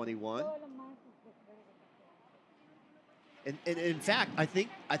 2021. And in fact, I think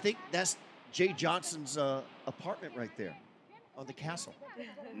that's Jay Johnson's apartment right there on the castle.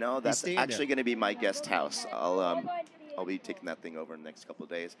 No, that's actually going to be my guest house. I'll be taking that thing over in the next couple of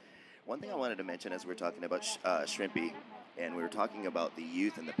days. One thing I wanted to mention as we're talking about Shrimpy, and we were talking about the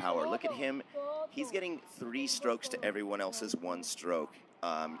youth and the power. Look at him. He's getting 3 strokes to everyone else's 1 stroke.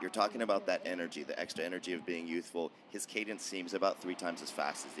 You're talking about that energy, the extra energy of being youthful. His cadence seems about 3 times as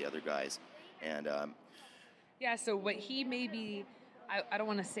fast as the other guys. And yeah, so what he may be, I don't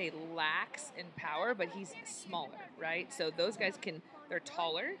want to say lacks in power, but he's smaller, right? So those guys they're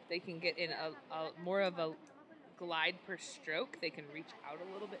taller. They can get in a more of a glide per stroke. They can reach out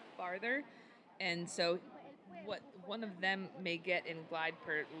a little bit farther. And so what one of them may get in glide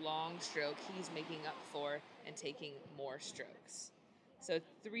per long stroke, he's making up for and taking more strokes. So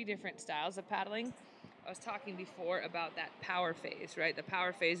 3 different styles of paddling. I was talking before about that power phase, right? The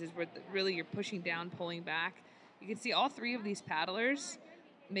power phase is where really you're pushing down, pulling back. You can see all 3 of these paddlers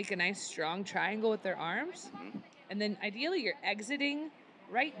make a nice strong triangle with their arms. And then ideally you're exiting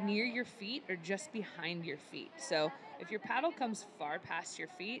right near your feet or just behind your feet. So if your paddle comes far past your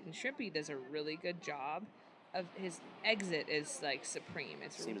feet, and Shrimpy does a really good job of his exit is like supreme.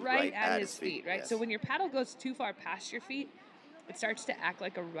 It's right at his feet, right? Yes. So when your paddle goes too far past your feet, it starts to act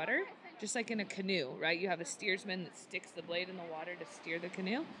like a rudder, just like in a canoe, right? You have a steersman that sticks the blade in the water to steer the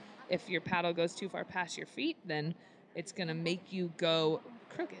canoe. If your paddle goes too far past your feet, then it's going to make you go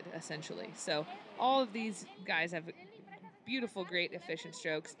crooked, essentially. So all of these guys have beautiful, great, efficient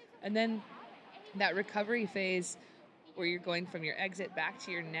strokes. And then that recovery phase where you're going from your exit back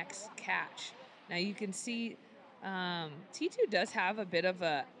to your next catch. Now you can see T2 does have a bit of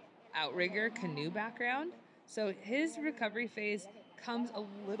a outrigger canoe background. So his recovery phase comes a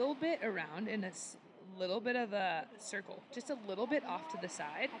little bit around in a little bit of a circle, just a little bit off to the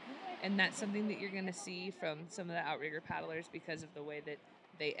side. And that's something that you're going to see from some of the outrigger paddlers because of the way that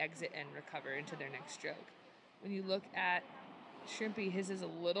they exit and recover into their next stroke. When you look at Shrimpy, his is a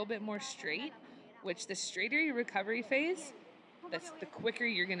little bit more straight, which the straighter your recovery phase, that's the quicker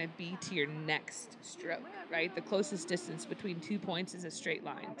you're going to be to your next stroke, right? The closest distance between 2 points is a straight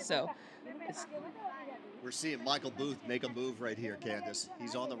line. So we're seeing Michael Booth make a move right here, Candace.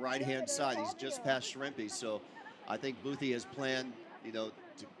 He's on the right-hand side. He's just past Shrimpy. So I think Boothie has planned,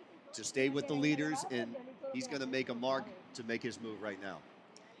 to stay with the leaders, and he's going to make a mark to make his move right now.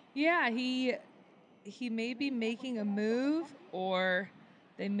 Yeah, he may be making a move, or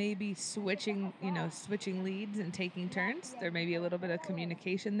they may be switching leads and taking turns. There may be a little bit of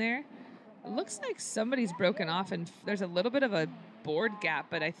communication there. It looks like somebody's broken off, and there's a little bit of a board gap,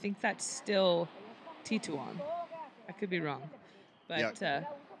 but I think that's still Tituan. I could be wrong. But yeah,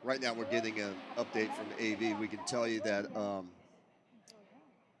 right now we're getting an update from AV. We can tell you that,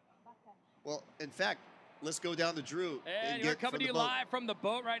 well, in fact, let's go down to Drew. And you're coming to you live from the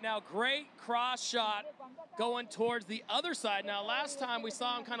boat right now. Great cross shot going towards the other side. Now, last time we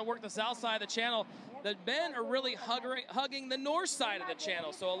saw him kind of work the south side of the channel. The men are really hugging the north side of the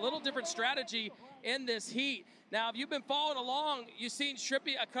channel. So a little different strategy in this heat. Now, if you've been following along, you've seen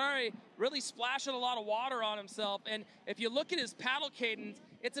Shrimpy Akari really splashing a lot of water on himself. And if you look at his paddle cadence,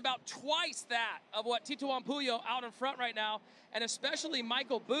 it's about twice that of what Tito Ampuyo out in front right now, and especially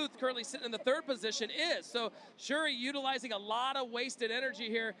Michael Booth, currently sitting in the third position, is. So Shuri utilizing a lot of wasted energy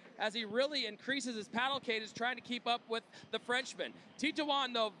here as he really increases his paddle cadence, trying to keep up with the Frenchman.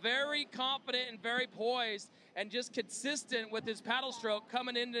 Titouan, though, very confident and very poised and just consistent with his paddle stroke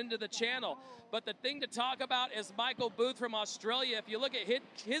coming into the channel. But the thing to talk about is Michael Booth from Australia. If you look at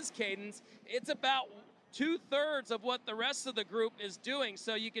his cadence, it's about 2/3 of what the rest of the group is doing.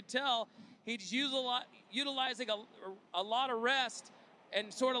 So you could tell he's utilizing a lot of rest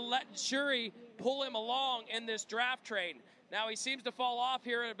and sort of letting Shuri pull him along in this draft train. Now he seems to fall off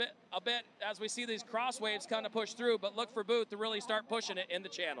here a bit as we see these cross waves kind of push through, but look for Booth to really start pushing it in the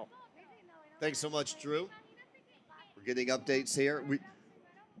channel. Thanks so much, Drew. We're getting updates here.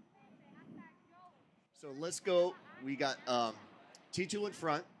 So let's go. We got T2 in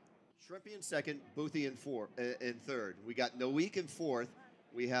front, Shrimpy in second, Boothie in third. We got Noik in fourth.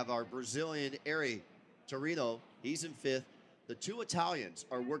 We have our Brazilian Ari Torino. He's in fifth. The two Italians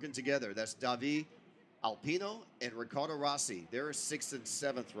are working together. That's Davi Alpino and Riccardo Rossi. They're sixth and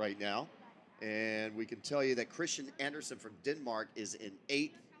seventh right now. And we can tell you that Christian Andersen from Denmark is in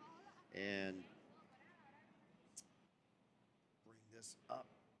eighth. And bring this up.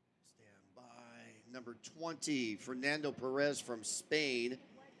 Stand by. Number 20, Fernando Perez from Spain.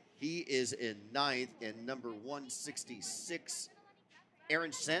 He is in ninth. And number 166,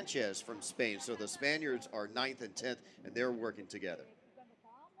 Aaron Sanchez from Spain. So the Spaniards are 9th and 10th, and they're working together.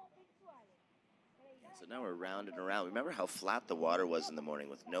 So now we're round and around. Remember how flat the water was in the morning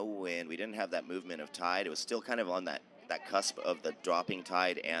with no wind. We didn't have that movement of tide. It was still kind of on that cusp of the dropping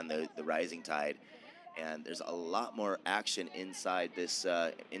tide and the rising tide. And there's a lot more action inside this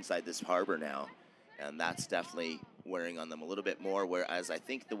harbor now. And that's definitely wearing on them a little bit more, whereas I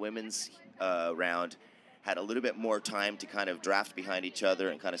think the women's round had a little bit more time to kind of draft behind each other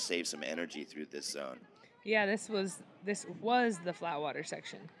and kind of save some energy through this zone. Yeah, this was the flatwater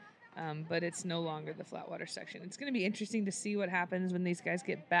section, but it's no longer the flatwater section. It's going to be interesting to see what happens when these guys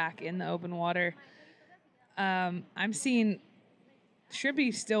get back in the open water. I'm seeing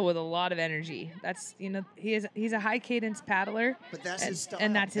Shrimpy still with a lot of energy. That's, he's a high cadence paddler. But that's his style.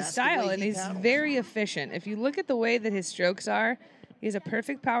 And that's his style, and he's very efficient. If you look at the way that his strokes are, he has a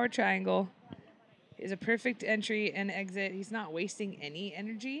perfect power triangle. He has a perfect entry and exit. He's not wasting any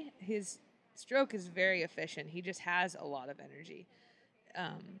energy. His stroke is very efficient. He just has a lot of energy.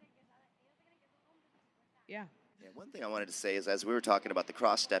 Yeah. One thing I wanted to say is, as we were talking about the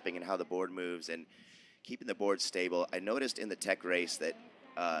cross-stepping and how the board moves and keeping the board stable, I noticed in the tech race that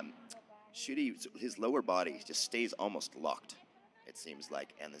Shuri, his lower body just stays almost locked, it seems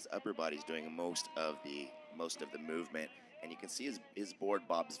like, and his upper body's doing most of the movement. And you can see his board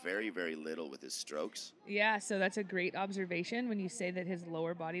bobs very, very little with his strokes. Yeah, so that's a great observation when you say that his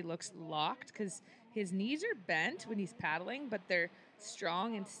lower body looks locked, because his knees are bent when he's paddling, but they're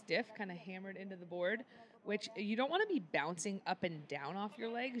strong and stiff, kind of hammered into the board, which you don't want to be bouncing up and down off your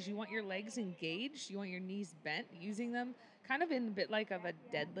legs. You want your legs engaged. You want your knees bent, using them kind of in a bit like of a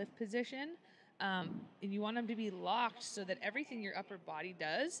deadlift position. And you want them to be locked so that everything your upper body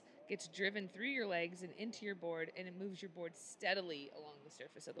does gets driven through your legs and into your board, and it moves your board steadily along the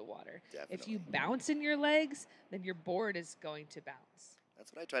surface of the water. Definitely. If you bounce in your legs, then your board is going to bounce.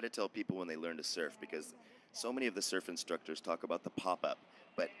 That's what I try to tell people when they learn to surf, because so many of the surf instructors talk about the pop-up,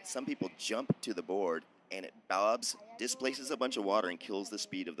 but some people jump to the board and it bobs, displaces a bunch of water, and kills the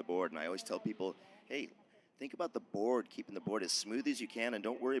speed of the board. And I always tell people, hey, think about the board, keeping the board as smooth as you can, and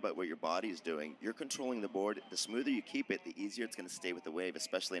don't worry about what your body is doing. You're controlling the board. The smoother you keep it, the easier it's going to stay with the wave,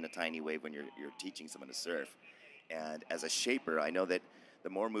 especially in a tiny wave when you're teaching someone to surf. And as a shaper, I know that the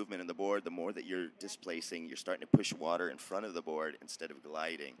more movement in the board, the more that you're displacing, you're starting to push water in front of the board instead of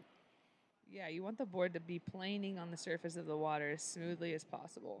gliding. Yeah, you want the board to be planing on the surface of the water as smoothly as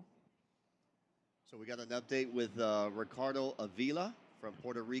possible. So we got an update with Ricardo Avila from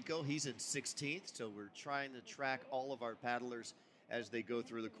Puerto Rico. He's in 16th, so we're trying to track all of our paddlers as they go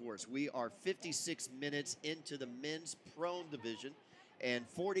through the course. We are 56 minutes into the men's prone division and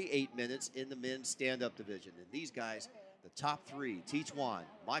 48 minutes in the men's stand-up division. And these guys, the top three, Titouan,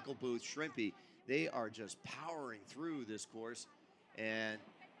 Michael Booth, Shrimpy, they are just powering through this course. And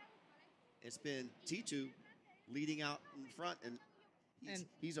it's been T2 leading out in front, and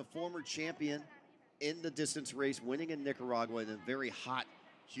he's a former champion in the distance race, winning in Nicaragua in very hot,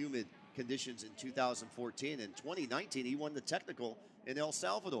 humid conditions in 2014. In 2019, he won the technical in El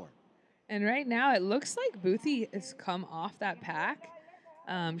Salvador. And right now, it looks like Boothie has come off that pack.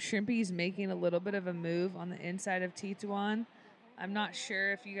 Shrimpy's making a little bit of a move on the inside of Tituan. I'm not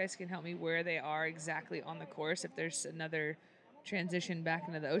sure if you guys can help me where they are exactly on the course, if there's another transition back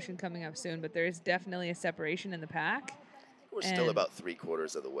into the ocean coming up soon, but there is definitely a separation in the pack. We're still about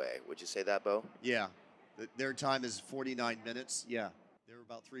 3/4 of the way. Would you say that, Bo? Yeah. Their time is 49 minutes. Yeah. They're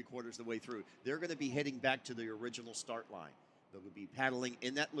about 3/4 of the way through. They're going to be heading back to the original start line. They'll be paddling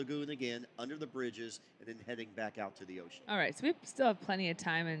in that lagoon again, under the bridges, and then heading back out to the ocean. All right, so we still have plenty of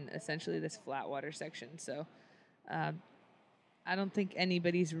time in essentially this flat water section. So I don't think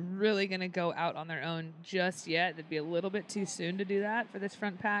anybody's really going to go out on their own just yet. It'd be a little bit too soon to do that for this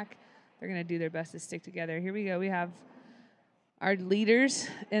front pack. They're going to do their best to stick together. Here we go. We have our leaders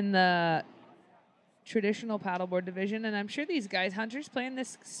in the traditional paddleboard division, and I'm sure these guys, Hunter's playing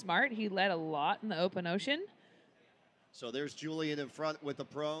this smart. He led a lot in the open ocean. So there's Julian in front with the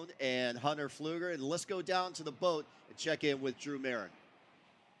prone and Hunter Pfluger. And let's go down to the boat and check in with Drew Marin.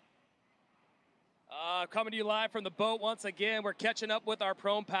 Coming to you live from the boat once again. We're catching up with our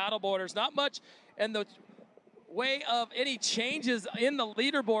prone paddleboarders. Not much in the way of any changes in the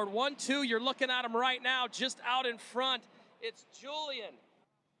leaderboard. 1-2, you're looking at them right now, just out in front. It's Julian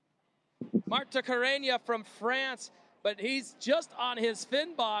Marta from France, but he's just on his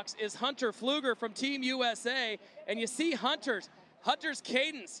fin box is Hunter Pfluger from Team USA. And you see Hunter's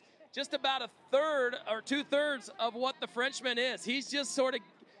cadence, just about a third or 2/3 of what the Frenchman is. He's just sort of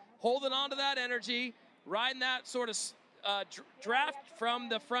holding on to that energy, riding that sort of draft from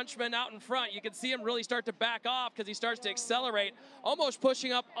the Frenchman out in front. You can see him really start to back off because he starts to accelerate, almost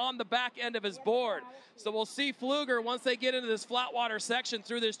pushing up on the back end of his board. So we'll see Pfluger, once they get into this flat water section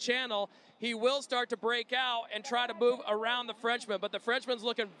through this channel, he will start to break out and try to move around the Frenchman. But the Frenchman's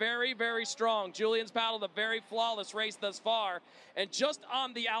looking very, very strong. Julian's paddled a very flawless race thus far. And just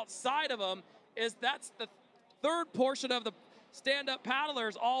on the outside of him that's the third portion of the stand-up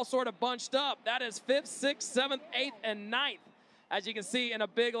paddlers all sort of bunched up. That is 5th, 6th, 7th, 8th, and 9th, as you can see in a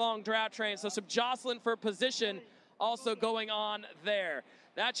big, long drought train. So some jostling for position also going on there.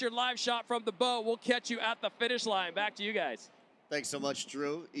 That's your live shot from the boat. We'll catch you at the finish line. Back to you guys. Thanks so much,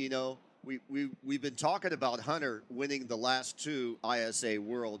 Drew. You know, we've been talking about Hunter winning the last 2 ISA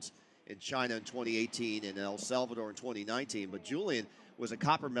Worlds in China in 2018 and El Salvador in 2019, but Julian was a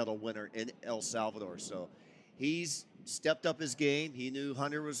copper medal winner in El Salvador. So he's stepped up his game. He knew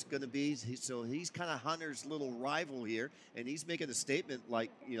Hunter was going to be, so he's kind of Hunter's little rival here, and he's making a statement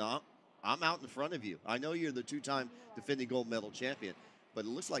like, you know, I'm out in front of you. I know you're the 2-time defending gold medal champion, but it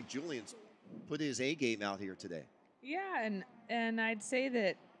looks like Julian's put his A game out here today. Yeah, and I'd say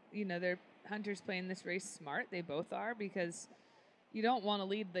that, you know, Hunter's playing this race smart. They both are, because you don't want to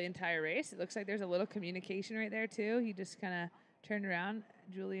lead the entire race. It looks like there's a little communication right there too. He just kind of turned around,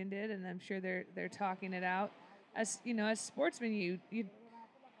 Julian did, and I'm sure they're talking it out. As you know, as sportsmen,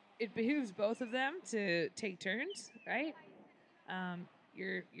 it behooves both of them to take turns, right?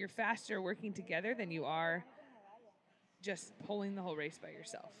 You're faster working together than you are just pulling the whole race by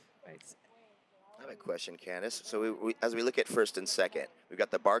yourself, right? I have a question, Candace. So as we look at first and second, we've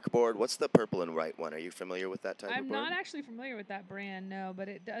got the bark board. What's the purple and white one? Are you familiar with that type of board? I'm not actually familiar with that brand, no, but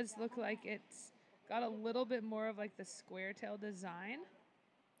it does look like it's got a little bit more of like the square tail design.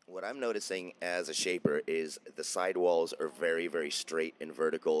 What I'm noticing as a shaper is the sidewalls are very, very straight and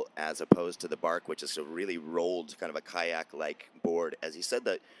vertical, as opposed to the bark, which is a really rolled, kind of a kayak-like board. As you said,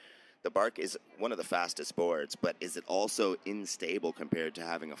 that the bark is one of the fastest boards, but is it also unstable compared to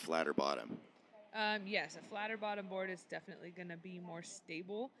having a flatter bottom? Yes, a flatter bottom board is definitely going to be more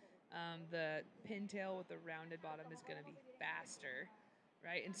stable. The pintail with the rounded bottom is going to be faster,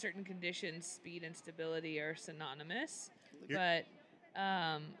 right? In certain conditions, speed and stability are synonymous, but...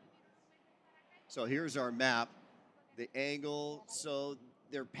 So here's our map, the angle. So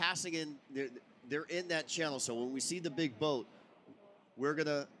they're passing in, they're in that channel. So when we see the big boat, we're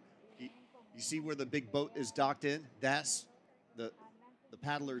gonna, you see where the big boat is docked in? That's the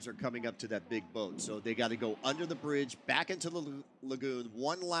paddlers are coming up to that big boat. So they got to go under the bridge, back into the lagoon,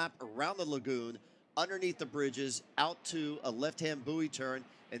 one lap around the lagoon, underneath the bridges, out to a left-hand buoy turn,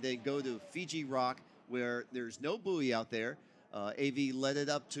 and then go to Fiji Rock, where there's no buoy out there. AV led it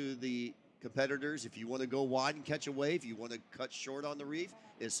up to the competitors. If you want to go wide and catch a wave, you want to cut short on the reef,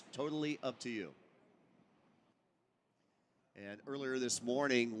 it's totally up to you. And earlier this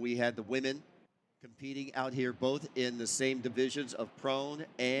morning, we had the women competing out here, both in the same divisions of prone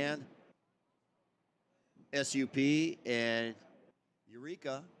and SUP. And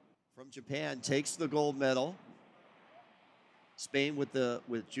Eureka from Japan takes the gold medal. Spain with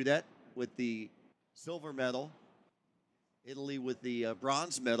Judette with the silver medal. Italy with the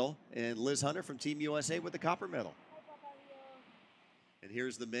bronze medal, and Liz Hunter from Team USA with the copper medal. And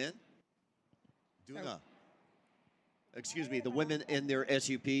here's the men. Duna. Excuse me, the women in their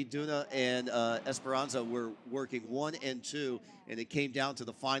SUP. Duna and Esperanza were working 1 and 2, and it came down to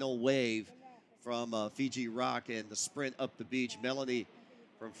the final wave from Fiji Rock and the sprint up the beach. Melanie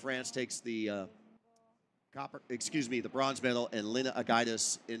from France takes the the bronze medal, and Lina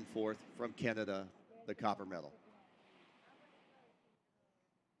Agaitis in 4th from Canada, the copper medal.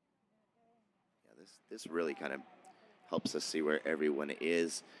 Yeah, this really kind of helps us see where everyone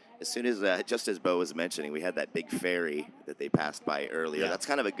is. As soon as, just as Bo was mentioning, we had that big ferry that they passed by earlier. Yeah. That's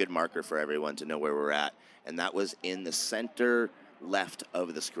kind of a good marker for everyone to know where we're at. And that was in the center left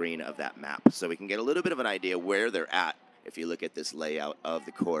of the screen of that map. So we can get a little bit of an idea where they're at if you look at this layout of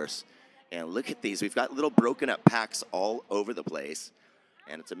the course. And look at these. We've got little broken up packs all over the place.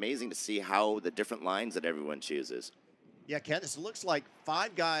 And it's amazing to see how the different lines that everyone chooses. Yeah, Candace, it looks like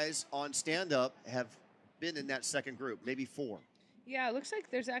 5 guys on stand-up have been in that second group, maybe 4. Yeah, it looks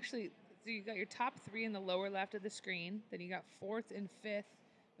like there's actually, so you got your top 3 in the lower left of the screen. Then you got 4th and 5th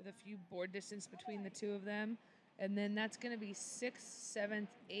with a few board distance between the 2 of them. And then that's going to be 6th, 7th,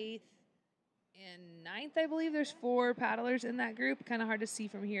 8th, and 9th, I believe. There's 4 paddlers in that group. Kind of hard to see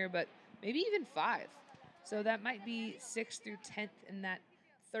from here, but maybe even 5. So that might be 6th through 10th in that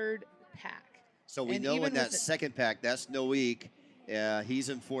 3rd pack. So we know in that second pack, that's Noik. He's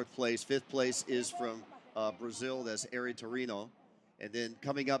in 4th place. 5th place is from Brazil. That's Ari Torino. And then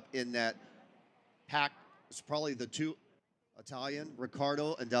coming up in that pack is probably the 2 Italian,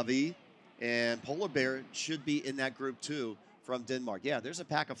 Ricardo and Davi. And Polar Bear should be in that group too from Denmark. Yeah, there's a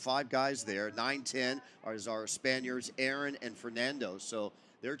pack of 5 guys there. 9, 10 are our Spaniards, Aaron and Fernando. So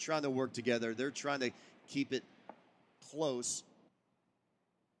they're trying to work together. They're trying to keep it close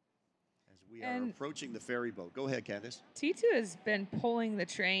as we are approaching the ferry boat. Go ahead, Candace. T2 has been pulling the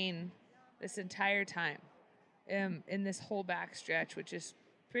train this entire time. In this whole back stretch, which is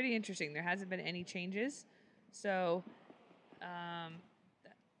pretty interesting. There hasn't been any changes. So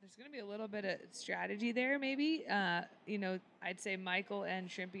there's going to be a little bit of strategy there, maybe. You know, I'd say Michael and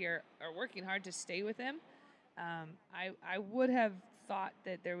Shrimpy are working hard to stay with him. I would have thought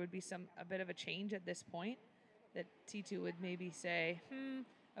that there would be a bit of a change at this point, that T2 would maybe say,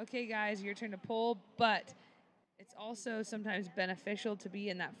 okay, guys, your turn to pull, but it's also sometimes beneficial to be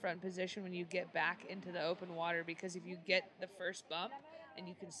in that front position when you get back into the open water, because if you get the first bump and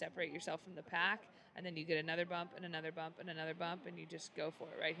you can separate yourself from the pack, and then you get another bump and another bump and another bump, and you just go for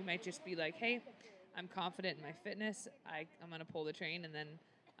it, right? He might just be like, hey, I'm confident in my fitness. I'm going to pull the train, and then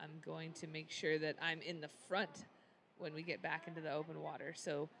I'm going to make sure that I'm in the front when we get back into the open water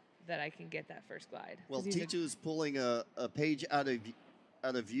so that I can get that first glide. Well, T2 is pulling a page out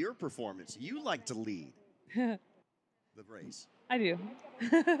of your performance. You like to lead the race. I do.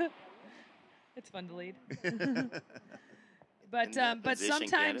 It's fun to lead. But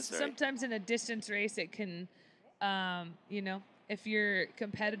sometimes in a distance race it can, you know, if your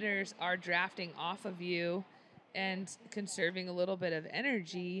competitors are drafting off of you and conserving a little bit of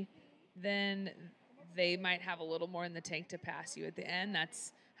energy, then they might have a little more in the tank to pass you at the end.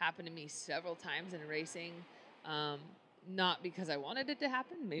 That's happened to me several times in racing, not because I wanted it to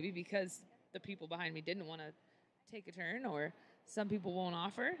happen, maybe because the people behind me didn't want to take a turn, or some people won't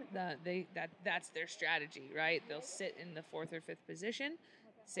offer. That's their strategy, right? They'll sit in the 4th or 5th position,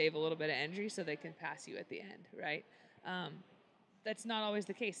 save a little bit of energy so they can pass you at the end, right? That's not always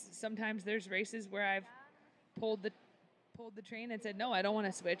the case. Sometimes there's races where I've pulled the train and said, no, I don't want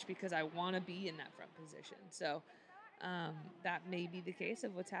to switch because I want to be in that front position. So that may be the case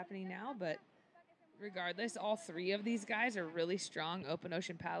of what's happening now, but regardless, all 3 of these guys are really strong open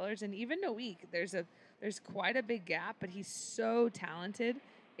ocean paddlers. And even Noik, there's quite a big gap, but he's so talented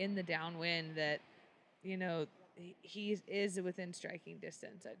in the downwind that, you know, he is within striking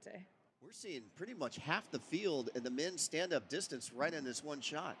distance, I'd say. We're seeing pretty much half the field in the men's stand-up distance right in this one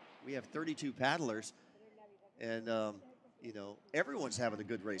shot. We have 32 paddlers, and, you know, everyone's having a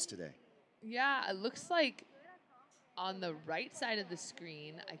good race today. Yeah, it looks like on the right side of the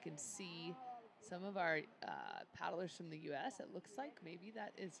screen, I can see some of our paddlers from the U.S. It looks like maybe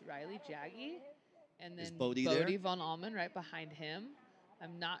that is Riley Jaggy. And then Bodie Von Allman right behind him.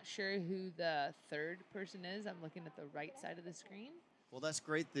 I'm not sure who the 3rd person is. I'm looking at the right side of the screen. Well, that's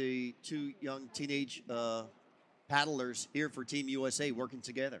great. The 2 young teenage paddlers here for Team USA working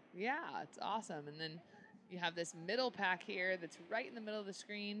together. Yeah, it's awesome. And then you have this middle pack here that's right in the middle of the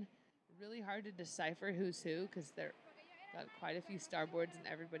screen. Really hard to decipher who's who because they're got quite a few starboards and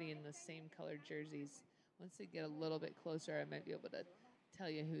everybody in the same colored jerseys. Once they get a little bit closer, I might be able to tell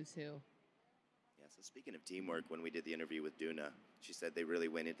you who's who. Yeah, so speaking of teamwork, when we did the interview with Duna, she said they really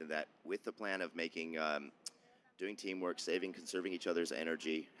went into that with the plan of making doing teamwork, conserving each other's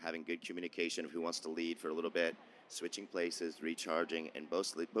energy, having good communication of who wants to lead for a little bit, switching places, recharging, and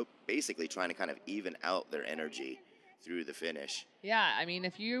basically trying to kind of even out their energy through the finish. Yeah, I mean,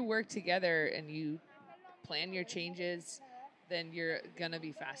 if you work together and you plan your changes, then you're going to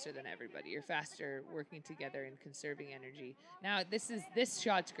be faster than everybody. You're faster working together and conserving energy. Now, this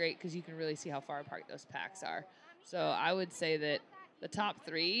shot's great because you can really see how far apart those packs are. So I would say that the top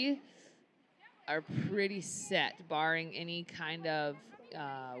 3 are pretty set, barring any kind of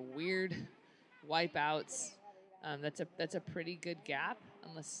weird wipeouts. That's a pretty good gap,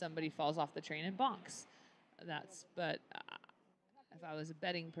 unless somebody falls off the train and bonks. But if I was a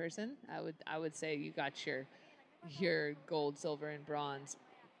betting person, I would say you got your gold, silver, and bronze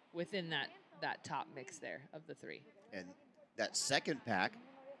within that top mix there of the 3. And that second pack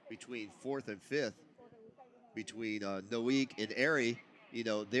between 4th and 5th, between Noik and Ari, you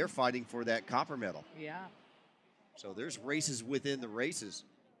know, they're fighting for that copper medal. Yeah. So there's races within the races.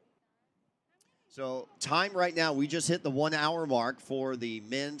 So time right now, we just hit the 1 hour mark for the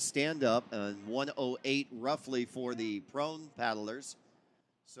men's stand-up and 1:08 roughly for the prone paddlers.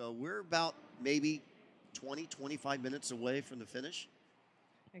 So we're about maybe 20, 25 minutes away from the finish.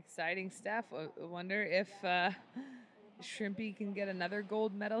 Exciting stuff. I wonder if Shrimpy can get another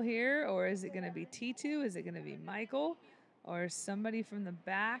gold medal here, or is it going to be T2? Is it going to be Michael, or somebody from the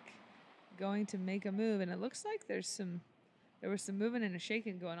back going to make a move? And it looks like there was some moving and a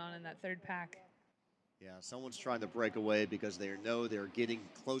shaking going on in that third pack. Yeah, someone's trying to break away because they know they're getting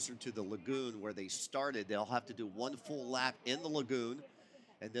closer to the lagoon where they started. They'll have to do 1 full lap in the lagoon,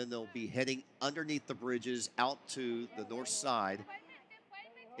 and then they'll be heading underneath the bridges out to the north side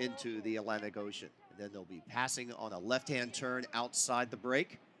into the Atlantic Ocean. And then they'll be passing on a left-hand turn outside the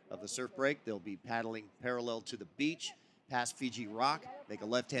break of the surf break. They'll be paddling parallel to the beach, past Fiji Rock, make a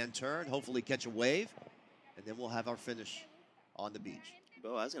left-hand turn, hopefully catch a wave, and then we'll have our finish on the beach.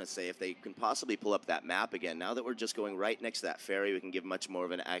 Bo, I was going to say, if they can possibly pull up that map again, now that we're just going right next to that ferry, we can give much more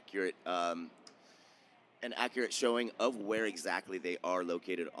of an accurate showing of where exactly they are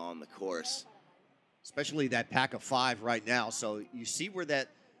located on the course. Especially that pack of 5 right now. So you see where that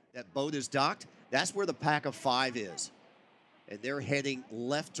boat is docked? That's where the pack of 5 is. And they're heading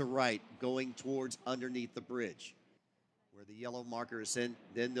left to right, going towards underneath the bridge. Where the yellow marker is in,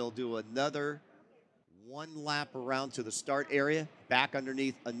 then they'll do another 1 lap around to the start area, back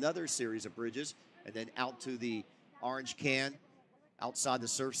underneath another series of bridges, and then out to the orange can outside the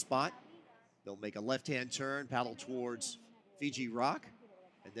surf spot. They'll make a left-hand turn, paddle towards Fiji Rock,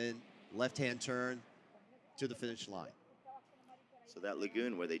 and then left-hand turn to the finish line. So that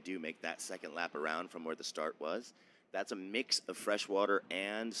lagoon where they do make that second lap around from where the start was, that's a mix of freshwater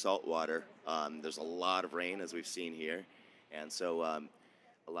and saltwater. There's a lot of rain, as we've seen here, and so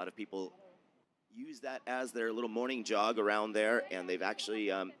a lot of people use that as their little morning jog around there, and they've actually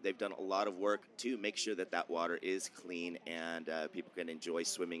they've done a lot of work to make sure that that water is clean and people can enjoy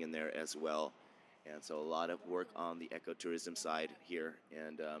swimming in there as well. And so a lot of work on the ecotourism side here,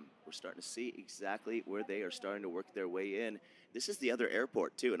 and we're starting to see exactly where they are starting to work their way in. This is the other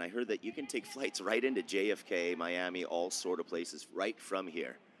airport too, and I heard that you can take flights right into JFK, Miami, all sort of places right from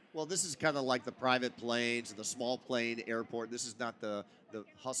here. Well, this is kind of like the private planes and the small plane airport. This is not the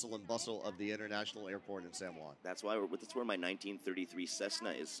hustle and bustle of the international airport in San Juan. That's where my 1933 Cessna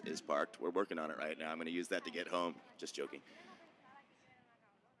is parked. We're working on it right now. I'm going to use that to get home. Just joking.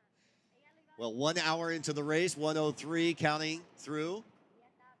 Well, 1 hour into the race, 1:03 counting through.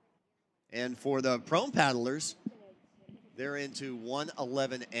 And for the prone paddlers, they're into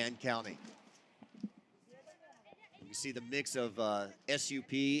 1:11 and counting. You see the mix of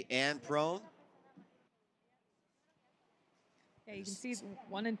SUP and prone. Yeah, you can see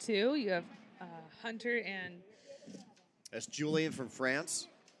 1 and 2. You have Hunter and... That's Julian from France.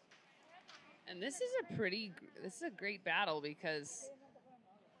 And this is a great battle because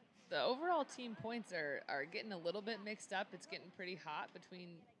the overall team points are getting a little bit mixed up. It's getting pretty hot between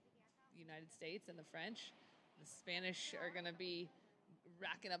the United States and the French. The Spanish are going to be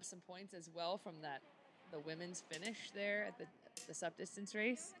racking up some points as well from the women's finish there at the SUP distance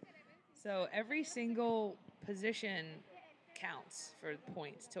race. So every single position counts for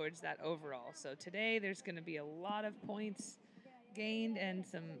points towards that overall. So today there's going to be a lot of points gained and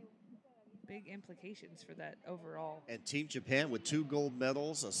some big implications for that overall. And Team Japan with 2 gold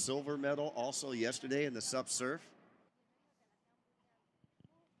medals, a silver medal also yesterday in the SUP surf.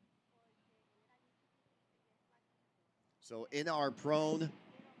 So in our prone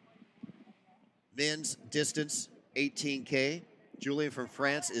men's distance 18K, Julian from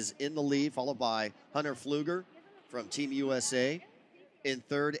France is in the lead, followed by Hunter Pfluger from Team USA. In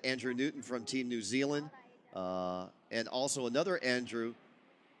third, Andrew Newton from Team New Zealand. And also another Andrew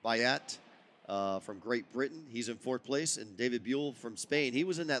Bayat from Great Britain. He's in 4th place. And David Buell from Spain. He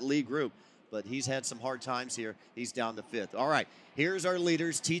was in that lead group, but he's had some hard times here. He's down to 5th. All right, here's our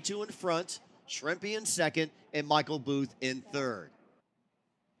leaders. T2 in front, Shrimpy in 2nd, and Michael Booth in 3rd.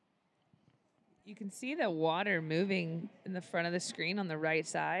 You can see the water moving in the front of the screen on the right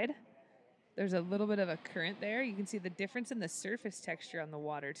side. There's a little bit of a current there. You can see the difference in the surface texture on the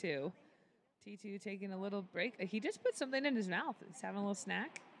water, too. T2 taking a little break. He just put something in his mouth. He's having a little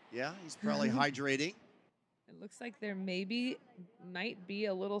snack. Yeah, he's probably hydrating. It looks like there might be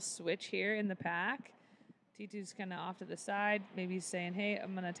a little switch here in the pack. T2's kind of off to the side. Maybe he's saying, hey,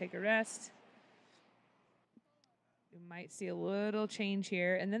 I'm going to take a rest. You might see a little change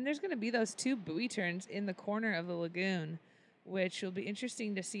here. And then there's going to be those 2 buoy turns in the corner of the lagoon, which will be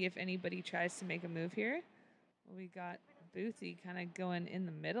interesting to see if anybody tries to make a move here. We got Boothie kind of going in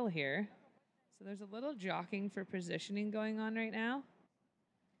the middle here. So there's a little jockeying for positioning going on right now.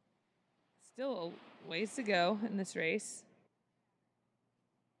 Still a ways to go in this race.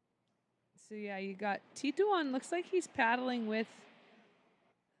 So yeah, you got T2 on. Looks like he's paddling with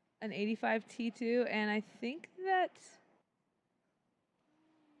an 85 T2, and I think that...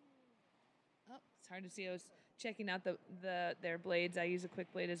 Oh, it's hard to see. I was checking out their blades. I use a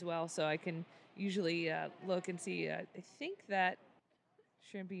quick blade as well, so I can usually look and see. I think that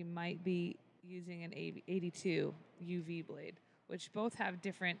Shrimpy might be using an 82 UV blade, which both have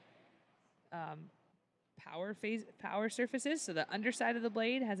different power surfaces. So the underside of the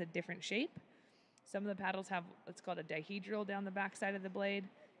blade has a different shape. Some of the paddles have what's called a dihedral down the back side of the blade,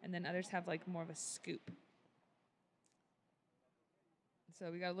 and then others have like more of a scoop.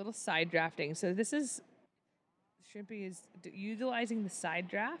 So we got a little side drafting. So this is, Shrimpy is utilizing the side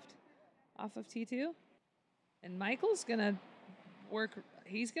draft off of T2. And Michael's gonna work,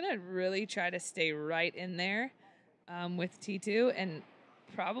 he's gonna really try to stay right in there with T2 and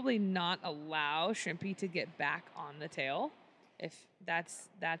probably not allow Shrimpy to get back on the tail. If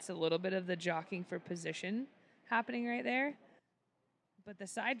that's a little bit of the jockeying for position happening right there. But the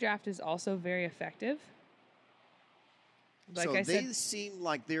side draft is also very effective. Like so I said, they seem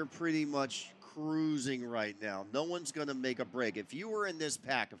like they're pretty much cruising right now. No one's going to make a break. If you were in this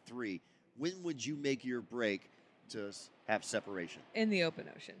pack of 3, when would you make your break to have separation? in the open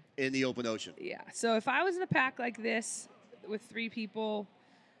ocean. In the open ocean. Yeah. So if I was in a pack like this with 3 people,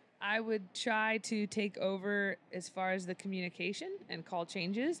 I would try to take over as far as the communication and call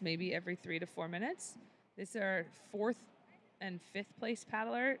changes, maybe every 3 to 4 minutes. This is our 4th and 5th place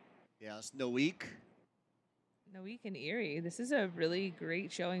paddler. Yes, Noik. Noik and Erie. This is a really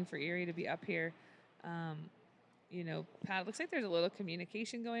great showing for Erie to be up here. You know, Pat, looks like there's a little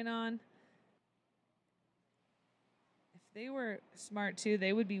communication going on. If they were smart too,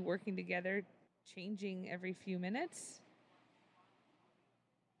 they would be working together, changing every few minutes.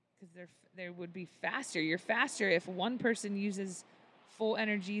 Because they would be faster. You're faster if one person uses full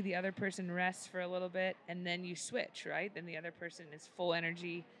energy, the other person rests for a little bit, and then you switch, right? Then the other person is full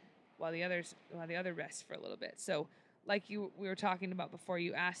energy while the other rests for a little bit. So, like we were talking about before,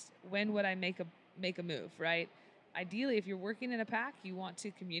 you asked when would I make a move, right? Ideally, if you're working in a pack, you want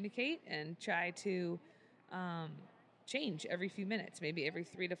to communicate and try to change every few minutes, maybe every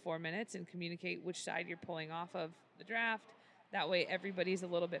 3 to 4 minutes, and communicate which side you're pulling off of the draft. That way, everybody's a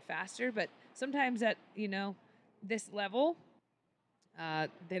little bit faster. But sometimes at this level,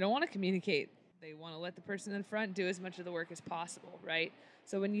 they don't want to communicate. They want to let the person in front do as much of the work as possible, right?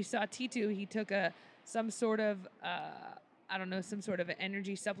 So when you saw T2, he took some sort of an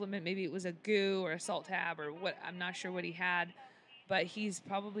energy supplement. Maybe it was a goo or a salt tab or what. I'm not sure what he had, but he's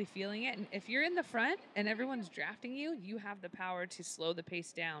probably feeling it. And if you're in the front and everyone's drafting you, you have the power to slow the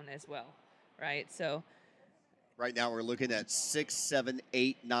pace down as well, right? So right now we're looking at 6, 7,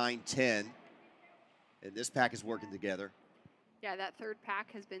 8, 9, 10. And this pack is working together. Yeah, that 3rd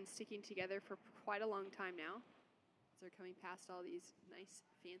pack has been sticking together for quite a long time now. So they're coming past all these nice,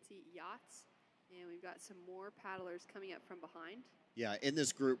 fancy yachts. And we've got some more paddlers coming up from behind. Yeah, in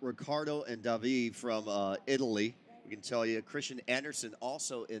this group, Riccardo and David from Italy. We can tell you Christian Anderson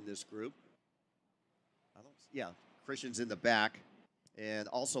also in this group. Christian's in the back. And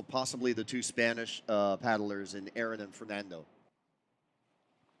also possibly the 2 Spanish paddlers in Aaron and Fernando.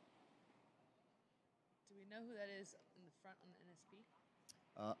 do we know who that is in the front on the NSP?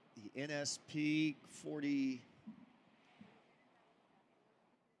 The NSP 40.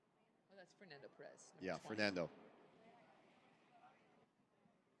 Oh, that's Fernando Perez. Yeah, 20. Fernando.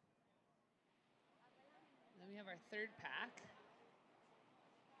 Then we have our 3rd pack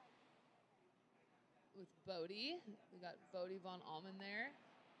with Bodie. We got Bodie von Allman there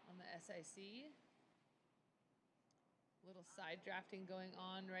on the SIC. Little side drafting going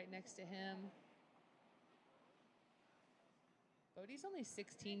on right next to him. Bodie's only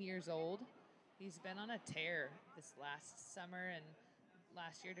 16 years old. He's been on a tear this last summer and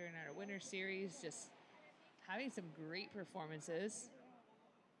last year during our winter series, just having some great performances.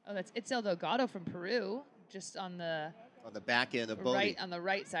 Oh, that's Itzel Delgado from Peru, just on the back end of Bodie. On the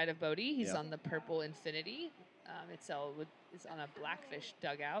right side of Bodie. He's Yep. on the purple Infinity. Itzel is on a Blackfish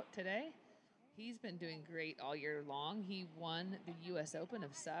dugout today. He's been doing great all year long. He won the U.S. Open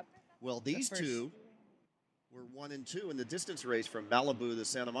of SUP. Well, these two were 1 and 2 in the distance race from Malibu to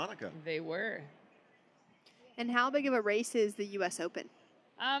Santa Monica. They were. And how big of a race is the U.S. Open?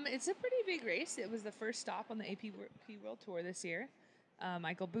 It's a pretty big race. It was the first stop on the AP World Tour this year.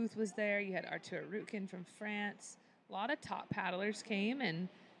 Michael Booth was there. You had Arthur Rutkin from France. A lot of top paddlers came, and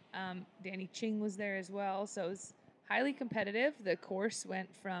Danny Ching was there as well. So it was highly competitive. The course went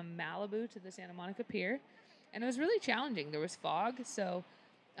from Malibu to the Santa Monica Pier, and it was really challenging. There was fog, so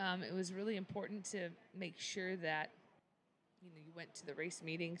it was really important to make sure that you went to the race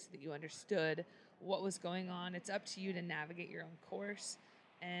meeting so that you understood what was going on. It's up to you to navigate your own course,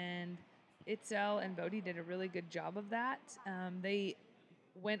 and Itzel and Bodie did a really good job of that. They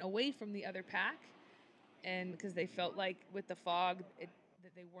went away from the other pack, and because they felt like with the fog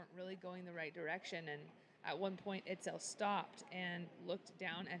that they weren't really going the right direction. And at one point, Itzel stopped and looked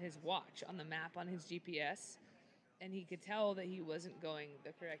down at his watch on the map on his GPS, and he could tell that he wasn't going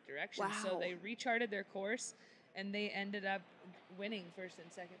the correct direction. Wow. So they recharted their course, and they ended up winning first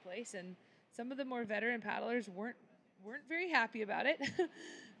and second place. And some of the more veteran paddlers weren't very happy about it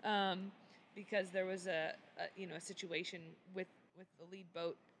because there was a situation with the lead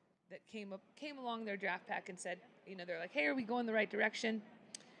boat that came along their draft pack and said, they're like, hey, are we going the right direction?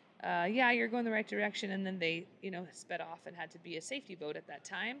 Yeah, you're going the right direction. And then they, sped off and had to be a safety boat at that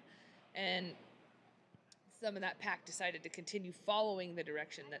time. And some of that pack decided to continue following the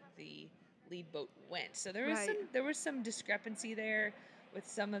direction that the lead boat went. So there was some discrepancy there with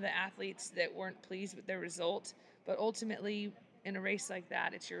some of the athletes that weren't pleased with their result. But ultimately, in a race like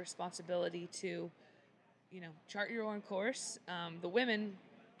that, it's your responsibility to, chart your own course. The women,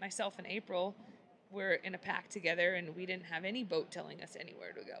 myself and April, were in a pack together, and we didn't have any boat telling us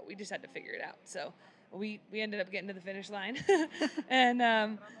anywhere to go. We just had to figure it out. So we ended up getting to the finish line,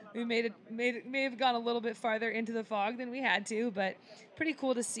 and we may have gone a little bit farther into the fog than we had to, but pretty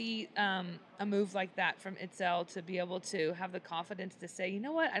cool to see a move like that from Itzel to be able to have the confidence to say, you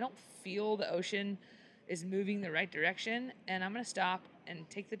know what, I don't feel the ocean is moving the right direction, and I'm going to stop and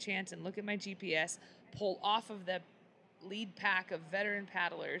take the chance and look at my GPS, pull off of the lead pack of veteran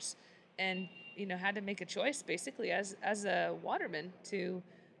paddlers, and had to make a choice basically as a waterman to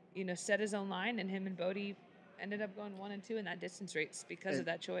set his own line, and him and Bodie ended up going 1 and 2 in that distance race because of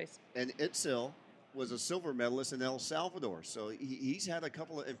that choice. And Itzel was a silver medalist in El Salvador, so he's had a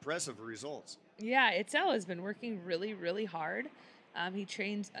couple of impressive results. Yeah, Itzel has been working really, really hard. He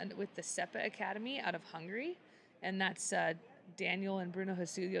trains with the SEPA Academy out of Hungary, and that's Daniel and Bruno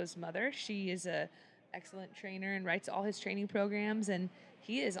Josulio's mother. She is a excellent trainer and writes all his training programs, and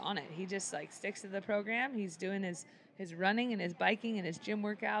he is on it. He just sticks to the program. He's doing his running and his biking and his gym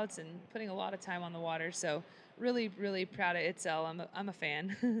workouts and putting a lot of time on the water. So really, really proud of Itzel. I'm a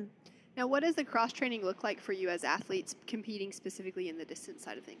fan. Now, what does the cross training look like for you as athletes competing specifically in the distance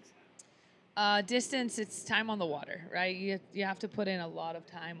side of things? Distance, it's time on the water, right? You have to put in a lot of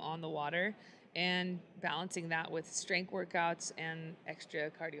time on the water, and balancing that with strength workouts and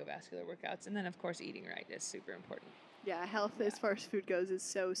extra cardiovascular workouts. And then, of course, eating right is super important. Yeah, health as far as food goes is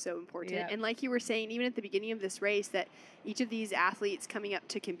so, so important. Yeah. And like you were saying, even at the beginning of this race, that each of these athletes coming up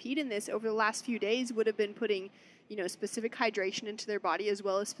to compete in this over the last few days would have been putting, specific hydration into their body as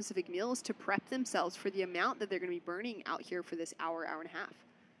well as specific meals to prep themselves for the amount that they're going to be burning out here for this hour and a half.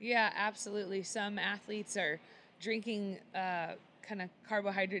 Yeah, absolutely. Some athletes are drinking kind of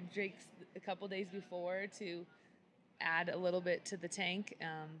carbohydrate drinks a couple days before to add a little bit to the tank.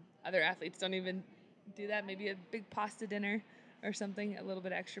 Other athletes don't even do that. Maybe a big pasta dinner or something, a little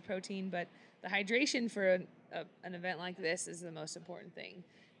bit extra protein. But the hydration for an event like this is the most important thing.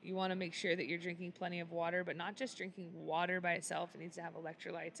 You want to make sure that you're drinking plenty of water, but not just drinking water by itself. It needs to have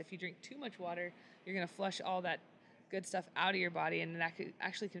electrolytes. If you drink too much water, you're going to flush all that good stuff out of your body, and that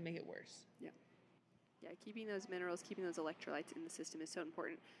actually can make it worse. Yeah, keeping those minerals, keeping those electrolytes in the system is so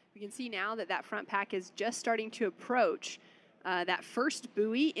important. We can see now that front pack is just starting to approach that first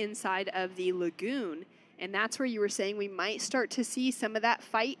buoy inside of the lagoon, and that's where you were saying we might start to see some of that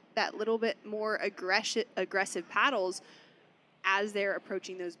fight, that little bit more aggressive paddles as they're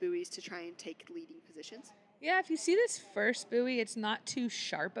approaching those buoys to try and take leading positions. Yeah, if you see this first buoy, it's not too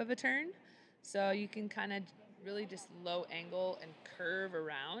sharp of a turn, so you can kind of really just low angle and curve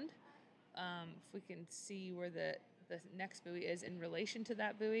around. If we can see where the next buoy is in relation to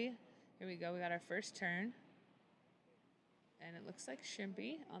that buoy. Here we go. We got our first turn. And it looks like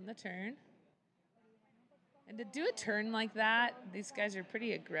Shrimpy on the turn. And to do a turn like that, these guys are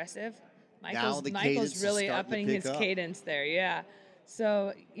pretty aggressive. Michael's really upping his cadence there, yeah.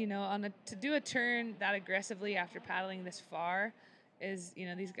 So, you know, to do a turn that aggressively after paddling this far is, you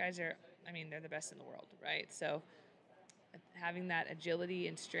know, these guys are, I mean, they're the best in the world, right? So having that agility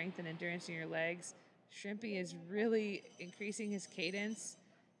and strength and endurance in your legs, Shrimpy is really increasing his cadence.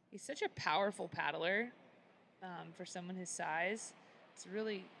 He's such a powerful paddler for someone his size. It's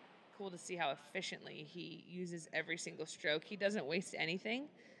really cool to see how efficiently he uses every single stroke. He doesn't waste anything.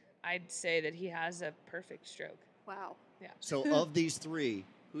 I'd say that he has a perfect stroke. Wow. Yeah. So of these three,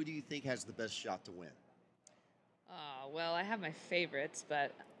 who do you think has the best shot to win? Well, I have my favorites,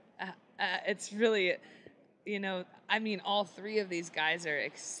 but it's really, you know, I mean, all three of these guys are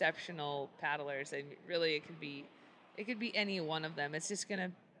exceptional paddlers, and really it could be any one of them. It's just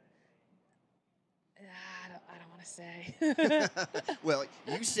gonna. I don't want to say. Well,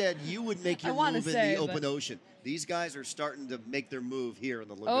 you said you would make your move in the open ocean. These guys are starting to make their move here in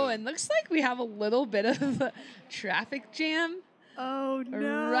the lagoon. Oh, and looks like we have a little bit of a traffic jam. Oh,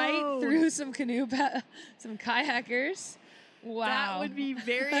 no. Right through some some kayakers. Wow. That would be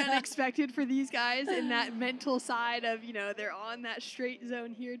very unexpected for these guys in that mental side of, you know, they're on that straight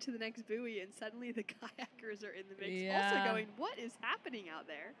zone here to the next buoy, and suddenly the kayakers are in the mix. Yeah. Also going, what is happening out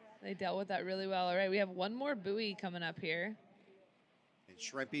there? They dealt with that really well. All right, we have one more buoy coming up here. And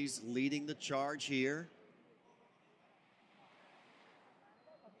Shrimpy's leading the charge here.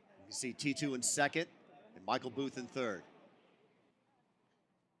 You can see T2 in second and Michael Booth in third.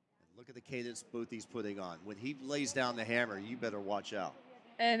 And look at the cadence Booth he's putting on. When he lays down the hammer, you better watch out.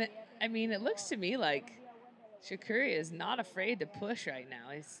 And, I mean, it looks to me like Shakuri is not afraid to push right now.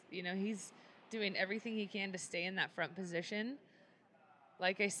 He's doing everything he can to stay in that front position.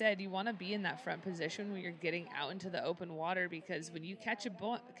 Like I said, you want to be in that front position when you're getting out into the open water, because when you catch a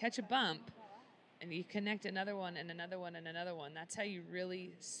bump and you connect another one and another one and another one, that's how you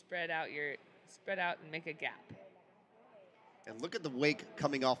really spread out and make a gap. And look at the wake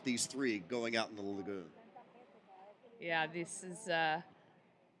coming off these three going out in the lagoon. Yeah, this is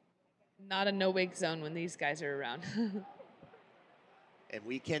not a no-wake zone when these guys are around. And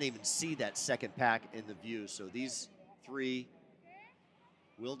we can't even see that second pack in the view. So these three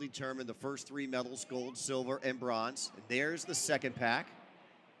will determine the first three medals: gold, silver, and bronze. And there's the second pack.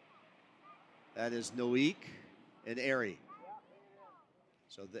 That is Noik and Ari.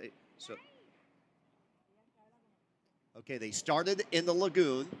 Okay, they started in the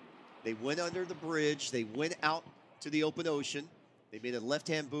lagoon. They went under the bridge. They went out to the open ocean. They made a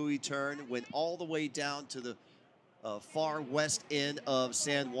left-hand buoy turn, went all the way down to the far west end of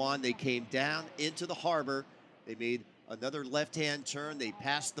San Juan. They came down into the harbor. They made another left-hand turn. They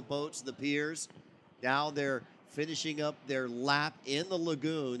passed the boats, the piers. Now they're finishing up their lap in the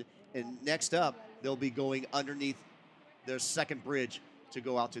lagoon. And next up, they'll be going underneath their second bridge to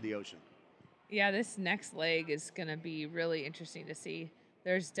go out to the ocean. Yeah, this next leg is going to be really interesting to see.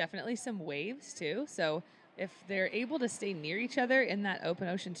 There's definitely some waves, too. So if they're able to stay near each other in that open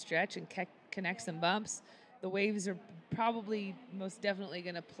ocean stretch and connect some bumps, the waves are probably most definitely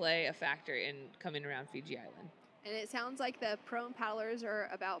going to play a factor in coming around Fiji Island. And it sounds like the prone paddlers are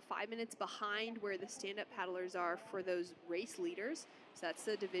about 5 minutes behind where the stand-up paddlers are for those race leaders. So that's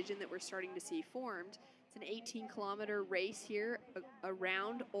the division that we're starting to see formed. It's an 18-kilometer race here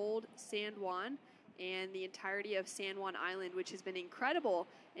around Old San Juan and the entirety of San Juan Island, which has been incredible.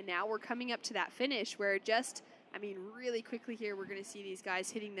 And now we're coming up to that finish where really quickly here, we're going to see these guys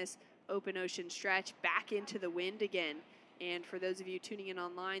hitting this open ocean stretch back into the wind again. And for those of you tuning in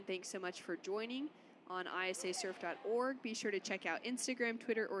online, thanks so much for joining on isasurf.org. Be sure to check out Instagram,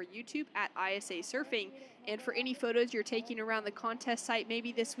 Twitter, or YouTube at ISA Surfing. And for any photos you're taking around the contest site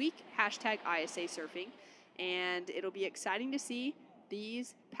maybe this week, hashtag ISA Surfing. And it'll be exciting to see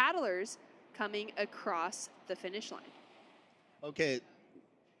these paddlers coming across the finish line. Okay.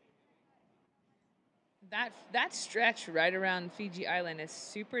 That stretch right around Fiji Island is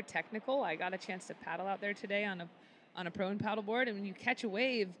super technical. I got a chance to paddle out there today on a prone paddleboard, and when you catch a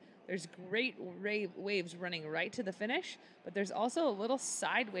wave, there's great waves running right to the finish, but there's also a little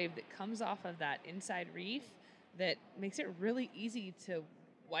side wave that comes off of that inside reef that makes it really easy to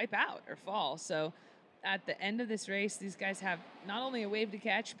wipe out or fall. So at the end of this race, these guys have not only a wave to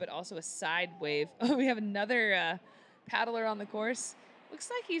catch, but also a side wave. Oh, we have another paddler on the course. Looks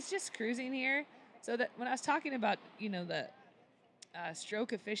like he's just cruising here. So that when I was talking about, the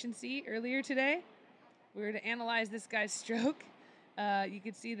stroke efficiency earlier today, we were to analyze this guy's stroke, you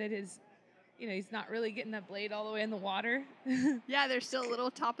could see that his, he's not really getting that blade all the way in the water. Yeah, there's still a little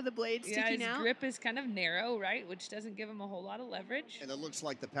top of the blade sticking his out. grip is kind of narrow, right, which doesn't give him a whole lot of leverage. And it looks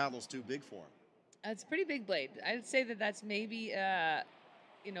like the paddle's too big for him. It's a pretty big blade. I'd say that that's maybe,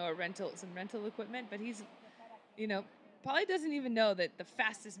 some rental equipment, but he's, probably doesn't even know that the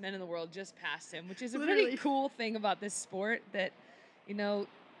fastest men in the world just passed him, which is a pretty cool thing about this sport that,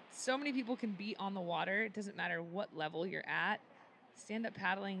 so many people can be on the water. It doesn't matter what level you're at. Stand-up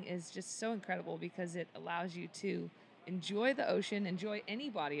paddling is just so incredible because it allows you to enjoy the ocean, enjoy any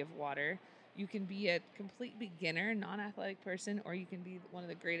body of water. You can be a complete beginner, non-athletic person, or you can be one of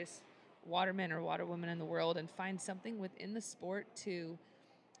the greatest watermen or waterwomen in the world and find something within the sport to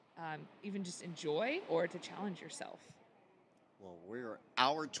even just enjoy or to challenge yourself. Well, we're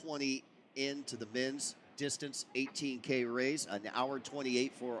hour 20 into the men's distance 18K race, an hour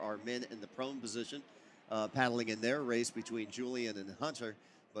 28 for our men in the prone position, paddling in their race between Julian and Hunter.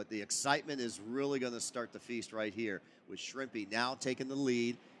 But the excitement is really going to start the feast right here with Shrimpy now taking the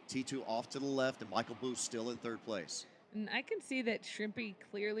lead, T2 off to the left, and Michael Booth still in third place. And I can see that Shrimpy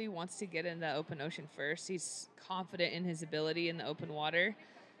clearly wants to get in the open ocean first. He's confident in his ability in the open water.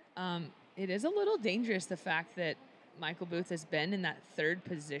 It is a little dangerous, the fact that Michael Booth has been in that third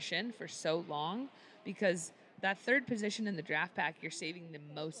position for so long, because that third position in the draft pack, you're saving the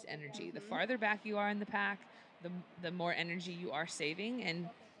most energy. The farther back you are in the pack, the more energy you are saving. And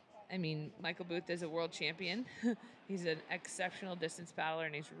I mean, Michael Booth is a world champion. He's an exceptional distance paddler,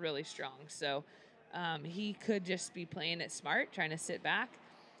 and he's really strong. So he could just be playing it smart, trying to sit back.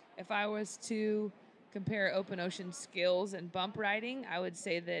 If I was to compare open ocean skills and bump riding, I would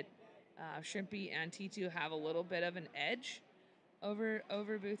say that Shrimpy and T2 have a little bit of an edge over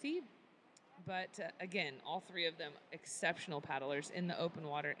Boothy. But again, all three of them exceptional paddlers in the open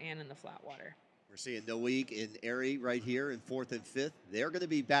water and in the flat water. We're seeing Noik and Ari right here in fourth and fifth. They're going to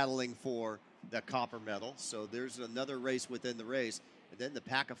be battling for the copper medal. So there's another race within the race. And then the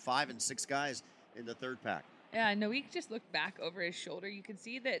pack of 5 and 6 guys in the third pack. Yeah, Noik just looked back over his shoulder. You can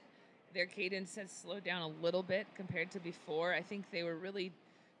see that their cadence has slowed down a little bit compared to before. I think they were really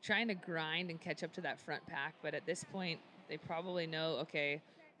trying to grind and catch up to that front pack. But at this point, they probably know, okay,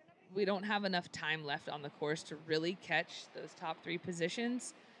 we don't have enough time left on the course to really catch those top 3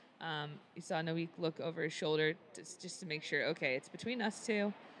 positions. You saw Noik look over his shoulder just to make sure, okay, it's between us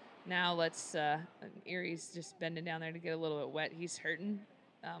two. Now let's, Erie's just bending down there to get a little bit wet. He's hurting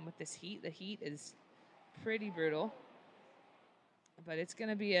with this heat. The heat is pretty brutal. But it's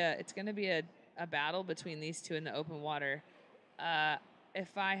gonna be a battle between these two in the open water.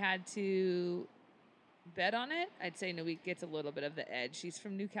 If I had to bet on it, I'd say Noik gets a little bit of the edge. He's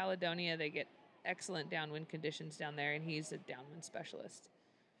from New Caledonia. They get excellent downwind conditions down there, and he's a downwind specialist.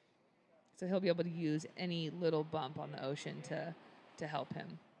 So he'll be able to use any little bump on the ocean to help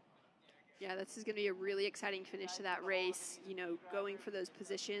him. Yeah, this is going to be a really exciting finish to that race. You know, going for those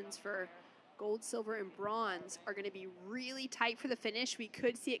positions for gold, silver, and bronze are going to be really tight for the finish. We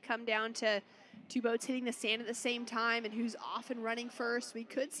could see it come down to 2 boats hitting the sand at the same time and who's off and running first. We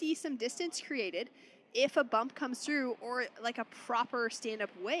could see some distance created if a bump comes through, or like a proper stand-up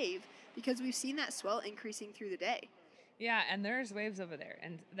wave, because we've seen that swell increasing through the day. Yeah, and there's waves over there.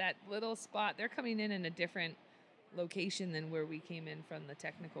 And that little spot, they're coming in a different location than where we came in from the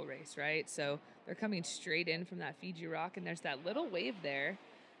technical race, right? So they're coming straight in from that Fiji rock, and there's that little wave there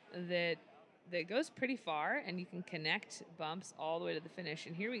that goes pretty far, and you can connect bumps all the way to the finish.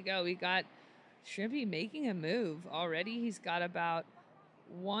 And here we go. We got Shrimpy making a move already. He's got about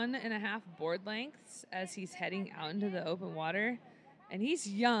 1.5 board lengths as he's heading out into the open water. And he's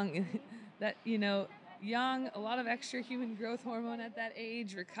young. Young, a lot of extra human growth hormone at that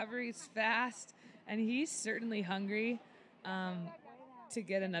age. Recovery's fast. And he's certainly hungry to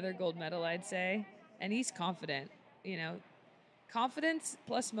get another gold medal, I'd say. And he's confident. Confidence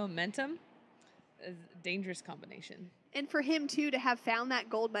plus momentum is a dangerous combination. And for him, too, to have found that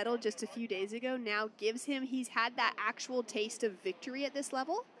gold medal just a few days ago now gives him, he's had that actual taste of victory at this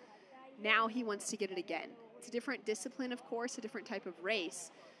level. Now he wants to get it again. It's a different discipline, of course, a different type of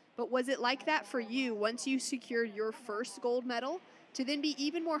race. But was it like that for you once you secured your first gold medal, to then be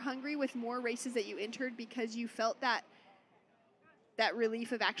even more hungry with more races that you entered because you felt that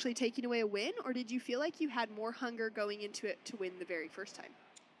relief of actually taking away a win? Or did you feel like you had more hunger going into it to win the very first time?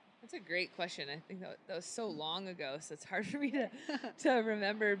 That's a great question. I think that was so long ago, so it's hard for me to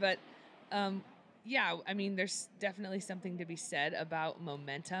remember. But, yeah, I mean, there's definitely something to be said about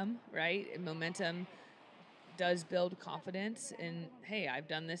momentum, right? And momentum does build confidence in, hey, I've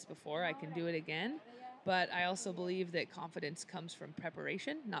done this before, I can do it again. but I also believe that confidence comes from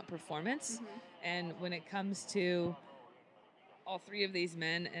preparation, not performance. And when it comes to all three of these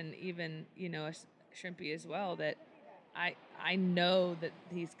men, and even, you know, Shrimpy as well, that I know that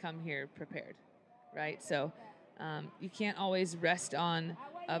he's come here prepared, right? So you can't always rest on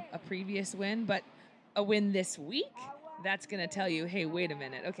a previous win, but a win this week, that's going to tell you, hey, wait a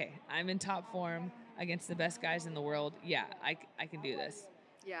minute. Okay, I'm in top form against the best guys in the world. Yeah, I can do this.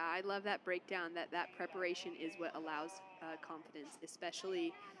 Yeah, I love that breakdown, that preparation is what allows confidence,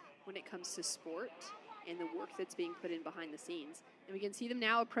 especially when it comes to sport and the work that's being put in behind the scenes. And we can see them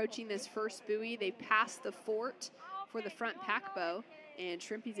now approaching this first buoy. They passed the fort for the front pack bow, and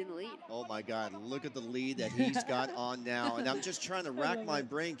Shrimpy's in the lead. Oh my God, look at the lead that he's got on now. And I'm just trying to rack my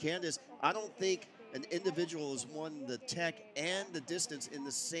brain, Candace. I don't think an individual has won the tech and the distance in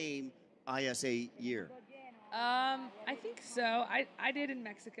the same ISA year. I think so. I did in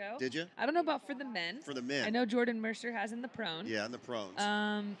Mexico. Did you? I don't know about for the men. For the men. I know Jordan Mercer has in the prone. Yeah, in the prones.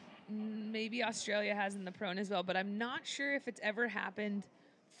 Maybe Australia has in the prone as well, but I'm not sure if it's ever happened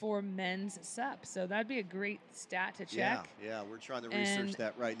for men's SUP. So that'd be a great stat to check. Yeah, we're trying to research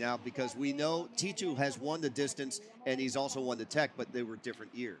that right now because we know T2 has won the distance and he's also won the tech, but they were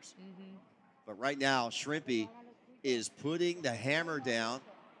different years. But right now, Shrimpy is putting the hammer down,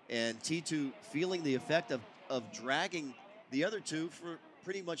 and T2 feeling the effect of dragging the other two for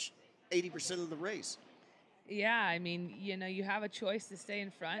pretty much 80% of the race. Yeah, I mean, you know, you have a choice to stay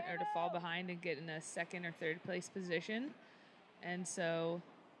in front or to fall behind and get in a second or third place position. And so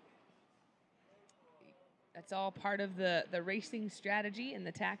that's all part of the racing strategy and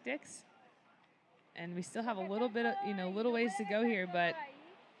the tactics. And we still have a little bit of, you know, little ways to go here, but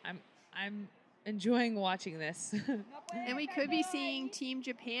I'm enjoying watching this. And we could be seeing Team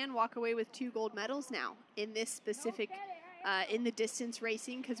Japan walk away with 2 gold medals now in this specific, in the distance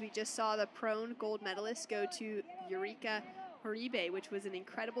racing, because we just saw the prone gold medalist go to Eureka Horibe, which was an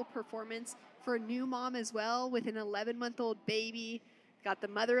incredible performance for a new mom as well with an 11-month-old baby. Got the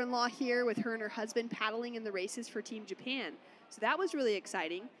mother-in-law here with her and her husband paddling in the races for Team Japan. So that was really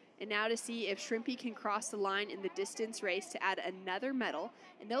exciting. And now to see if Shrimpy can cross the line in the distance race to add another medal.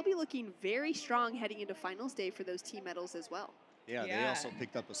 And they'll be looking very strong heading into finals day for those team medals as well. Yeah, they also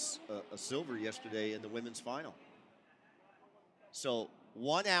picked up a silver yesterday in the women's final. So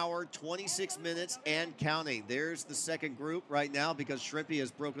 1 hour, 26 minutes and counting. There's the second group right now because Shrimpy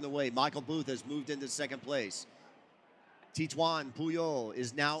has broken away. Michael Booth has moved into second place. Tituan Puyol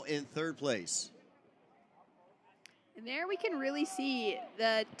is now in third place. And there we can really see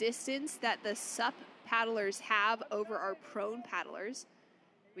the distance that the SUP paddlers have over our prone paddlers.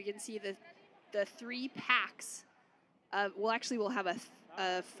 We can see the 3 packs. We'll have a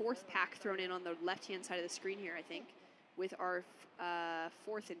 4th pack thrown in on the left-hand side of the screen here, I think, with our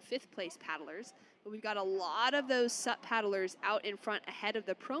 4th and 5th place paddlers. But we've got a lot of those SUP paddlers out in front ahead of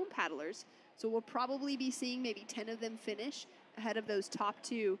the prone paddlers. So we'll probably be seeing maybe 10 of them finish ahead of those top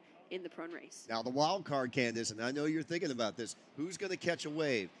 2 in the prone race. Now the wild card, Candace, and I know you're thinking about this, who's going to catch a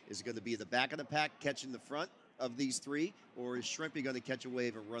wave? Is it going to be the back of the pack catching the front of these 3, or is Shrimpy going to catch a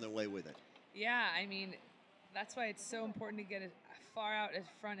wave and run away with it? Yeah, I mean, that's why it's so important to get as far out as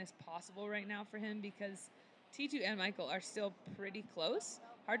front as possible right now for him, because T2 and Michael are still pretty close.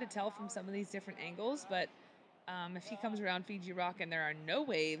 Hard to tell from some of these different angles, but if he comes around Fiji Rock and there are no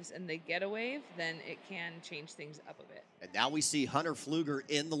waves and they get a wave, then it can change things up a bit. And now we see Hunter Pfluger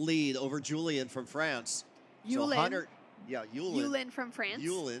in the lead over Julian from France. Yulin. So Hunter, Yulin from France.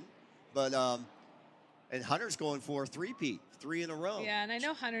 Yulin, but and Hunter's going for a 3-peat, 3 in a row. Yeah, and I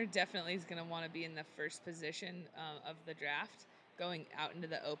know Hunter definitely is going to want to be in the first position of the draft, going out into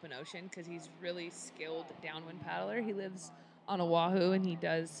the open ocean, because he's really skilled downwind paddler. He lives on Oahu and he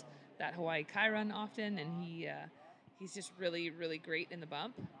does that Hawaii Kai run often, and he's just really, really great in the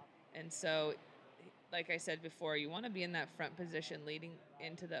bump. And so, like I said before, you want to be in that front position leading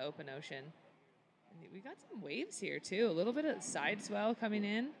into the open ocean. And we got some waves here too, a little bit of side swell coming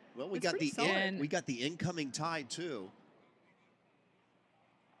in. Well, we got the incoming tide too.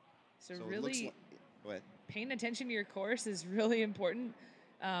 So really, go ahead. Paying attention to your course is really important.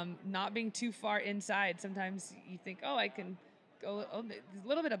 Not being too far inside. Sometimes you think, oh, I can go. Oh, there's a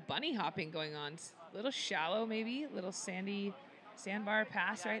little bit of bunny hopping going on. It's a little shallow, maybe. A little sandy sandbar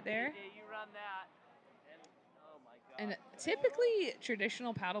pass right there. You run that. And typically,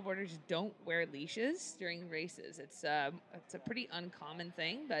 traditional paddleboarders don't wear leashes during races. It's a pretty uncommon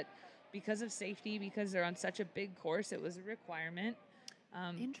thing, but because of safety, because they're on such a big course, it was a requirement.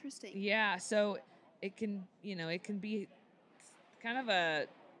 Interesting. Yeah, so it can be kind of a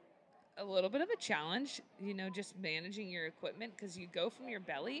a little bit of a challenge, you know, just managing your equipment, because you go from your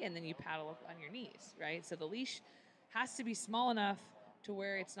belly and then you paddle up on your knees, right? So the leash has to be small enough to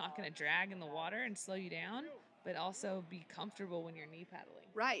where it's not going to drag in the water and slow you down, but also be comfortable when you're knee paddling.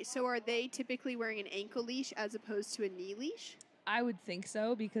 Right. So are they typically wearing an ankle leash as opposed to a knee leash? I would think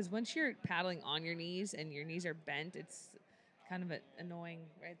so, because once you're paddling on your knees and your knees are bent, it's kind of annoying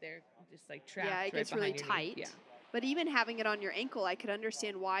right there, just like trapped. Yeah, it right gets really behind your tight. knee. Yeah. But even having it on your ankle, I could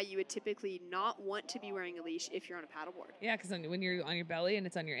understand why you would typically not want to be wearing a leash if you're on a paddleboard. Yeah, because when you're on your belly and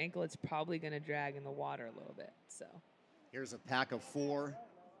it's on your ankle, it's probably going to drag in the water a little bit. So Here's a pack of 4.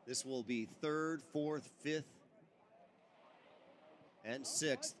 This will be 3rd, 4th, 5th, and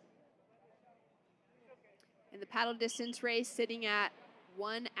 6th. And the paddle distance race sitting at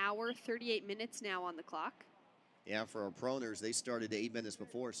 1 hour, 38 minutes now on the clock. Yeah, for our proners, they started 8 minutes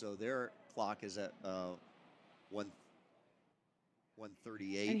before, so their clock is at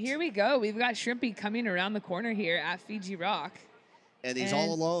 1:38. And here we go. We've got Shrimpy coming around the corner here at Fiji Rock. And he's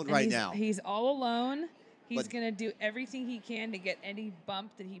all alone right now. He's all alone. He's going to do everything he can to get any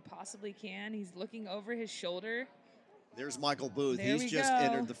bump that he possibly can. He's looking over his shoulder. There's Michael Booth. There He's just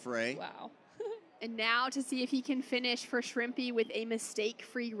entered the fray. Wow. And now to see if he can finish for Shrimpy with a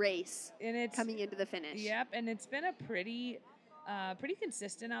mistake-free race coming into the finish. Yep, and it's been a pretty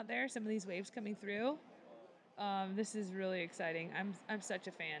consistent out there, some of these waves coming through. This is really exciting. I'm such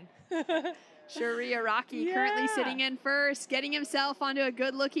a fan. Shuri Araki currently sitting in first, getting himself onto a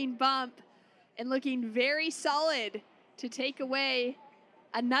good-looking bump and looking very solid to take away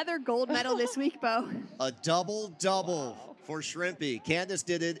another gold medal this week, Bo. A double-double for Shrimpy. Candace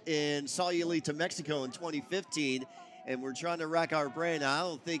did it in Sayulita, Mexico in 2015, and we're trying to rack our brain. I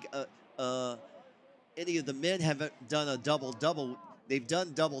don't think any of the men have done a double-double. They've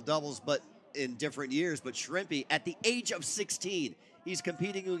done double-doubles, but in different years. But Shrimpy, at the age of 16, he's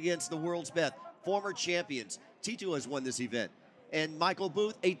competing against the world's best, former champions. Tito has won this event. And Michael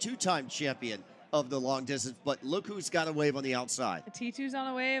Booth, a 2-time champion of the long distance, but look who's got a wave on the outside. T2's on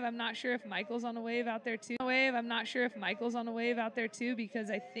a wave. I'm not sure if Michael's on a wave out there too.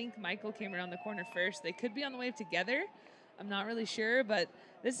 Because I think Michael came around the corner first. They could be on the wave together. I'm not really sure, but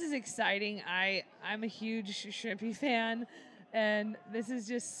this is exciting. I'm a huge Shrimpy fan, and this is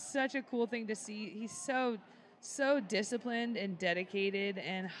just such a cool thing to see. He's so disciplined and dedicated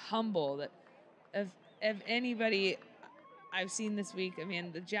and humble that of anybody I've seen this week. I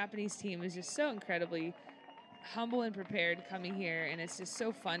mean, the Japanese team is just so incredibly humble and prepared coming here, and it's just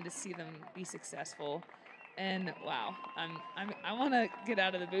so fun to see them be successful. And wow, I want to get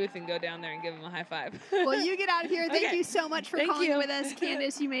out of the booth and go down there and give them a high five. Well, you get out of here. Thank you so much for calling with us,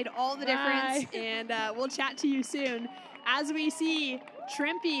 Candace. You made all the difference, and we'll chat to you soon. As we see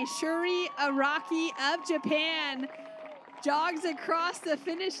Shrimpy Shuri Araki of Japan jogs across the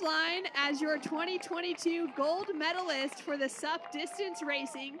finish line as your 2022 gold medalist for the SUP distance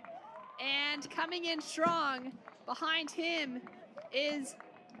racing. And coming in strong behind him is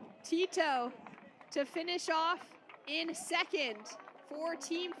Tito to finish off in second for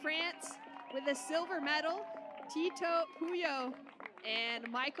Team France with a silver medal. Tito Puyo and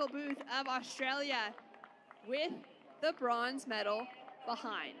Michael Booth of Australia with the bronze medal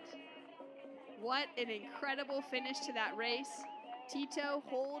behind. What an incredible finish to that race. Tito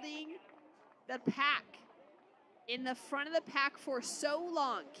holding the pack in the front of the pack for so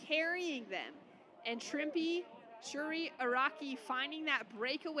long, carrying them. And Shrimpy Shuri Araki finding that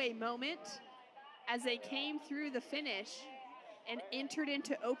breakaway moment as they came through the finish and entered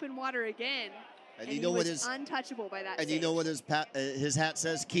into open water again. And you know what his untouchable by that And stage. you know what his hat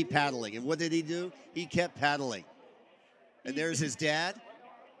says? Keep paddling. And what did he do? He kept paddling. And there's his dad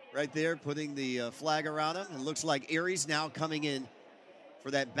right there putting the flag around him. It looks like Aries now coming in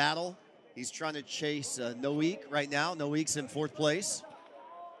for that battle. He's trying to chase Noik right now. Noik's in 4th place.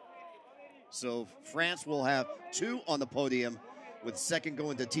 So France will have 2 on the podium, with 2nd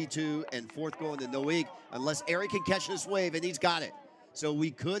going to T2 and 4th going to Noik, unless Ari can catch this wave, and he's got it. So we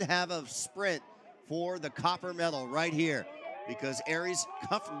could have a sprint for the copper medal right here, because Ari's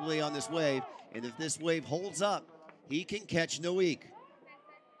comfortably on this wave, and if this wave holds up, he can catch Noik.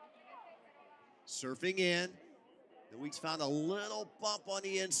 Surfing in. Noik's found a little bump on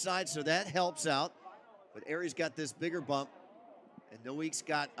the inside, so that helps out. But Ari's got this bigger bump, and Noik's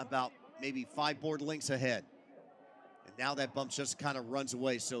got about maybe 5 board lengths ahead. And now that bump just kind of runs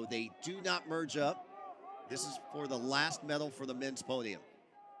away, so they do not merge up. This is for the last medal for the men's podium.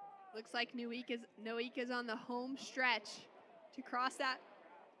 Looks like Noik is on the home stretch to cross that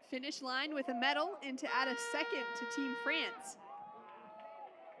finish line with a medal and to add a 2nd to Team France.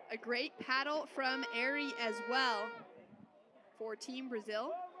 A great paddle from Ari as well for Team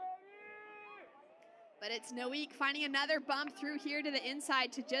Brazil. But it's Noik finding another bump through here to the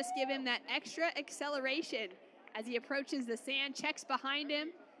inside to just give him that extra acceleration as he approaches the sand, checks behind him,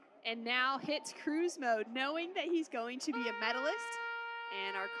 and now hits cruise mode, knowing that he's going to be a medalist.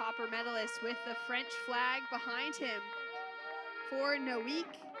 And our copper medalist with the French flag behind him for Noik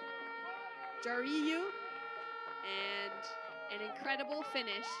Jariyu. And an incredible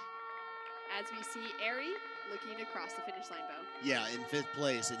finish as we see Ari looking across the finish line, Bo. Yeah, in 5th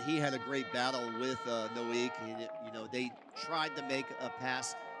place, and he had a great battle with Noik. You know, they tried to make a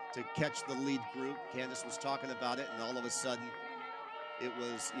pass to catch the lead group. Candace was talking about it, and all of a sudden, it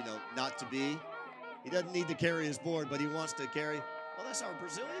was, you know, not to be. He doesn't need to carry his board, but he wants to carry. Well, that's our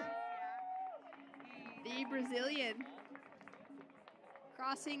Brazilian. The Brazilian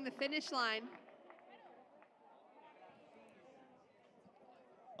crossing the finish line.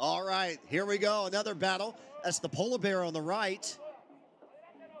 All right, here we go, another battle. That's the polar bear on the right.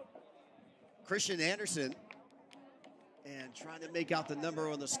 Christian Anderson. And trying to make out the number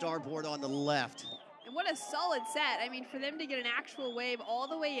on the starboard on the left. And what a solid set. I mean, for them to get an actual wave all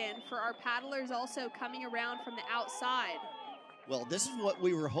the way in, for our paddlers also coming around from the outside. Well, this is what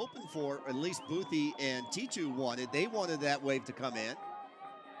we were hoping for, at least Boothie and T2 wanted. They wanted that wave to come in.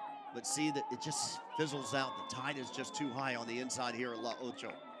 But see that it just fizzles out. The tide is just too high on the inside here at La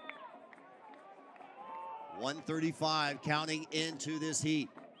Ocho. 1:35 counting into this heat.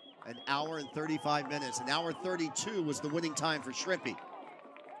 An hour and 35 minutes. An hour 32 was the winning time for Shrimpy.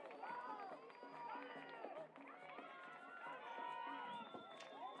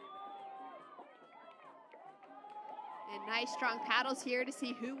 And nice strong paddles here to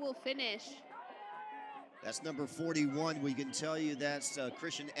see who will finish. That's number 41. We can tell you that's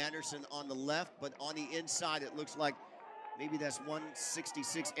Christian Anderson on the left, but on the inside it looks like maybe that's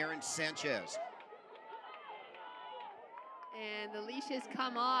 166 Aaron Sanchez. And the leashes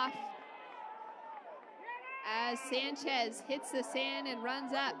come off as Sanchez hits the sand and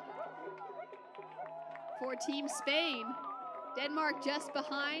runs up for Team Spain. Denmark just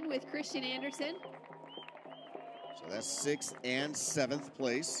behind with Christian Andersen. So that's 6th and 7th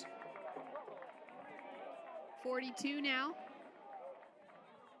place. 42 now.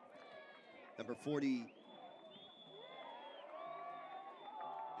 Number 40. Here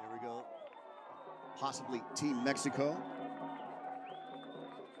we go. Possibly Team Mexico.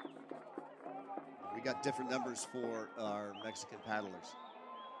 We got different numbers for our Mexican paddlers.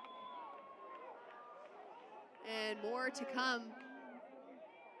 And more to come.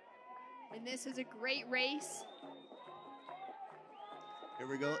 And this is a great race. Here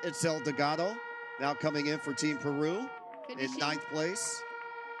we go. It's El Delgado now coming in for Team Peru Finishing. in 9th place.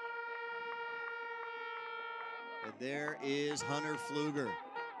 And there is Hunter Pfluger.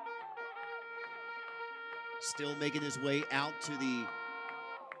 Still making his way out to the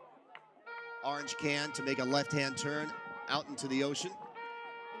orange can to make a left-hand turn out into the ocean.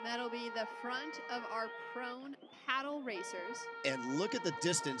 And that'll be the front of our prone paddle racers. And look at the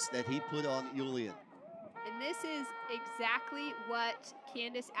distance that he put on Julian. And this is exactly what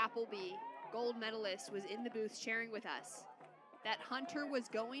Candace Appleby, gold medalist, was in the booth sharing with us. That Hunter was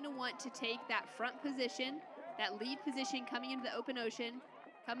going to want to take that front position, that lead position coming into the open ocean,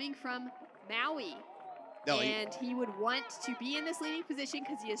 coming from Maui. No, and he would want to be in this leading position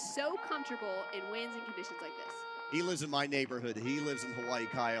because he is so comfortable in winds and conditions like this. he lives in my neighborhood. He lives in Hawaii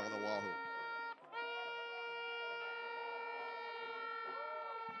Kai on Oahu.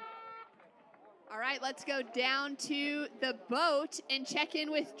 All right, let's go down to the boat and check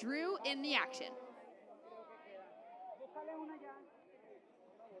in with Drew in the action.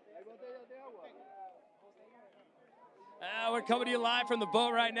 We're coming to you live from the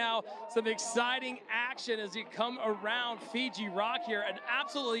boat right now. Some exciting action as you come around Fiji Rock here. An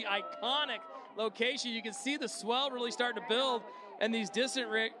absolutely iconic location. You can see the swell really starting to build, and these distant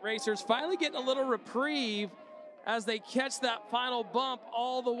racers finally getting a little reprieve as they catch that final bump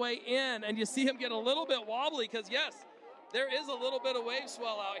all the way in. And you see him get a little bit wobbly because, yes, there is a little bit of wave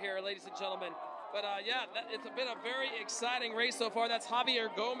swell out here, ladies and gentlemen. But, yeah, it's been a very exciting race so far. That's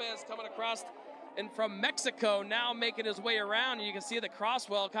Javier Gomez coming across and from Mexico, now making his way around. And you can see the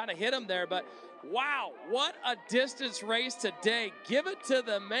crosswell kind of hit him there. But, wow, what a distance race today. Give it to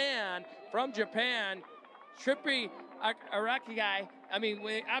the man from Japan, Trippy Arakigai. I mean,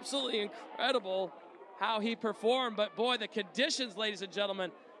 absolutely incredible how he performed. But, boy, the conditions, ladies and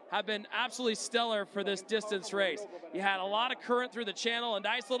gentlemen, have been absolutely stellar for this distance race. You had a lot of current through the channel, a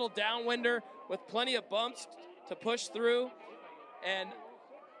nice little downwinder with plenty of bumps to push through. And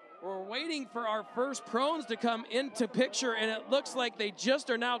we're waiting for our first prones to come into picture, and it looks like they just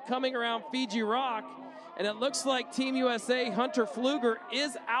are now coming around Fiji Rock. And it looks like Team USA Hunter Pfluger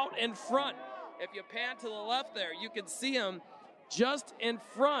is out in front. If you pan to the left there, you can see him just in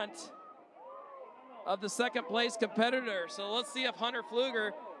front of the second place competitor. So let's see if Hunter Pfluger,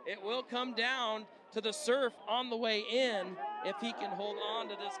 it will come down to the surf on the way in if he can hold on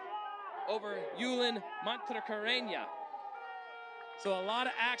to this over Yulin Montecarreña. So a lot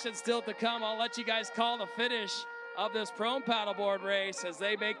of action still to come. I'll let you guys call the finish of this prone paddleboard race as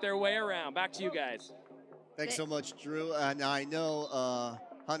they make their way around. Back to you guys. Thanks so much, Drew. And I know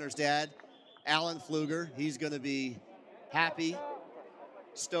Hunter's dad, Alan Pfluger, he's going to be happy,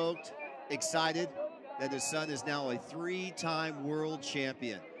 stoked, excited that his son is now a 3-time world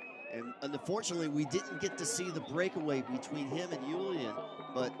champion. And unfortunately, we didn't get to see the breakaway between him and Julian,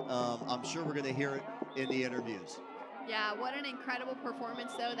 but I'm sure we're going to hear it in the interviews. Yeah, what an incredible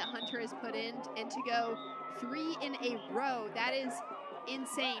performance, though, that Hunter has put in. And to go 3 in a row, that is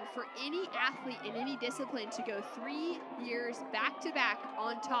insane for any athlete in any discipline to go 3 years back-to-back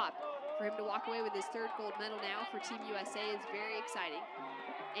on top. For him to walk away with his 3rd gold medal now for Team USA is very exciting.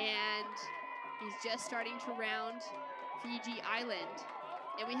 And he's just starting to round Fiji Island.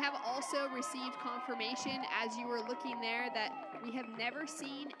 And we have also received confirmation, as you were looking there, that we have never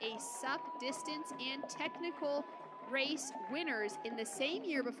seen a SUP distance and technical race winners in the same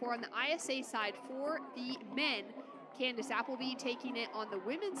year before on the ISA side for the men. Candace Appleby taking it on the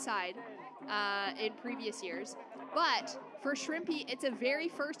women's side in previous years. But for Shrimpy, it's a very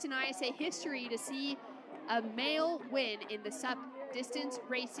first in ISA history to see a male win in the SUP distance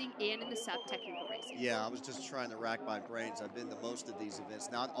racing and in the SUP technical racing. Yeah, I was just trying to rack my brains. I've been to most of these events,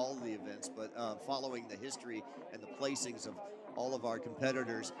 not all of the events, but following the history and the placings of all of our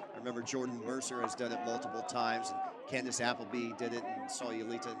competitors. I remember Jordan Mercer has done it multiple times, and Candace Appleby did it in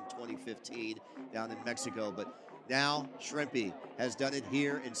Sayulita in 2015 down in Mexico. But now Shrimpy has done it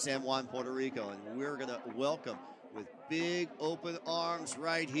here in San Juan, Puerto Rico, and we're going to welcome with big open arms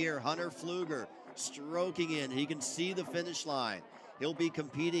right here Hunter Pfluger stroking in. He can see the finish line. He'll be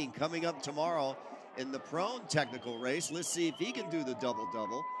competing coming up tomorrow in the prone technical race. Let's see if he can do the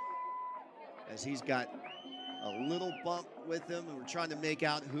double-double, as he's got a little bump with him, and we're trying to make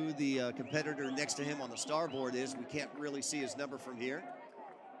out who the competitor next to him on the starboard is. We can't really see his number from here,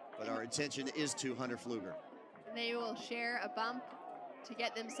 but our attention is to Hunter Pfluger. And they will share a bump to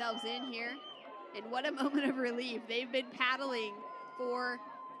get themselves in here. And what a moment of relief. They've been paddling for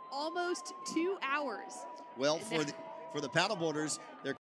almost 2 hours. Well, for the paddleboarders, they're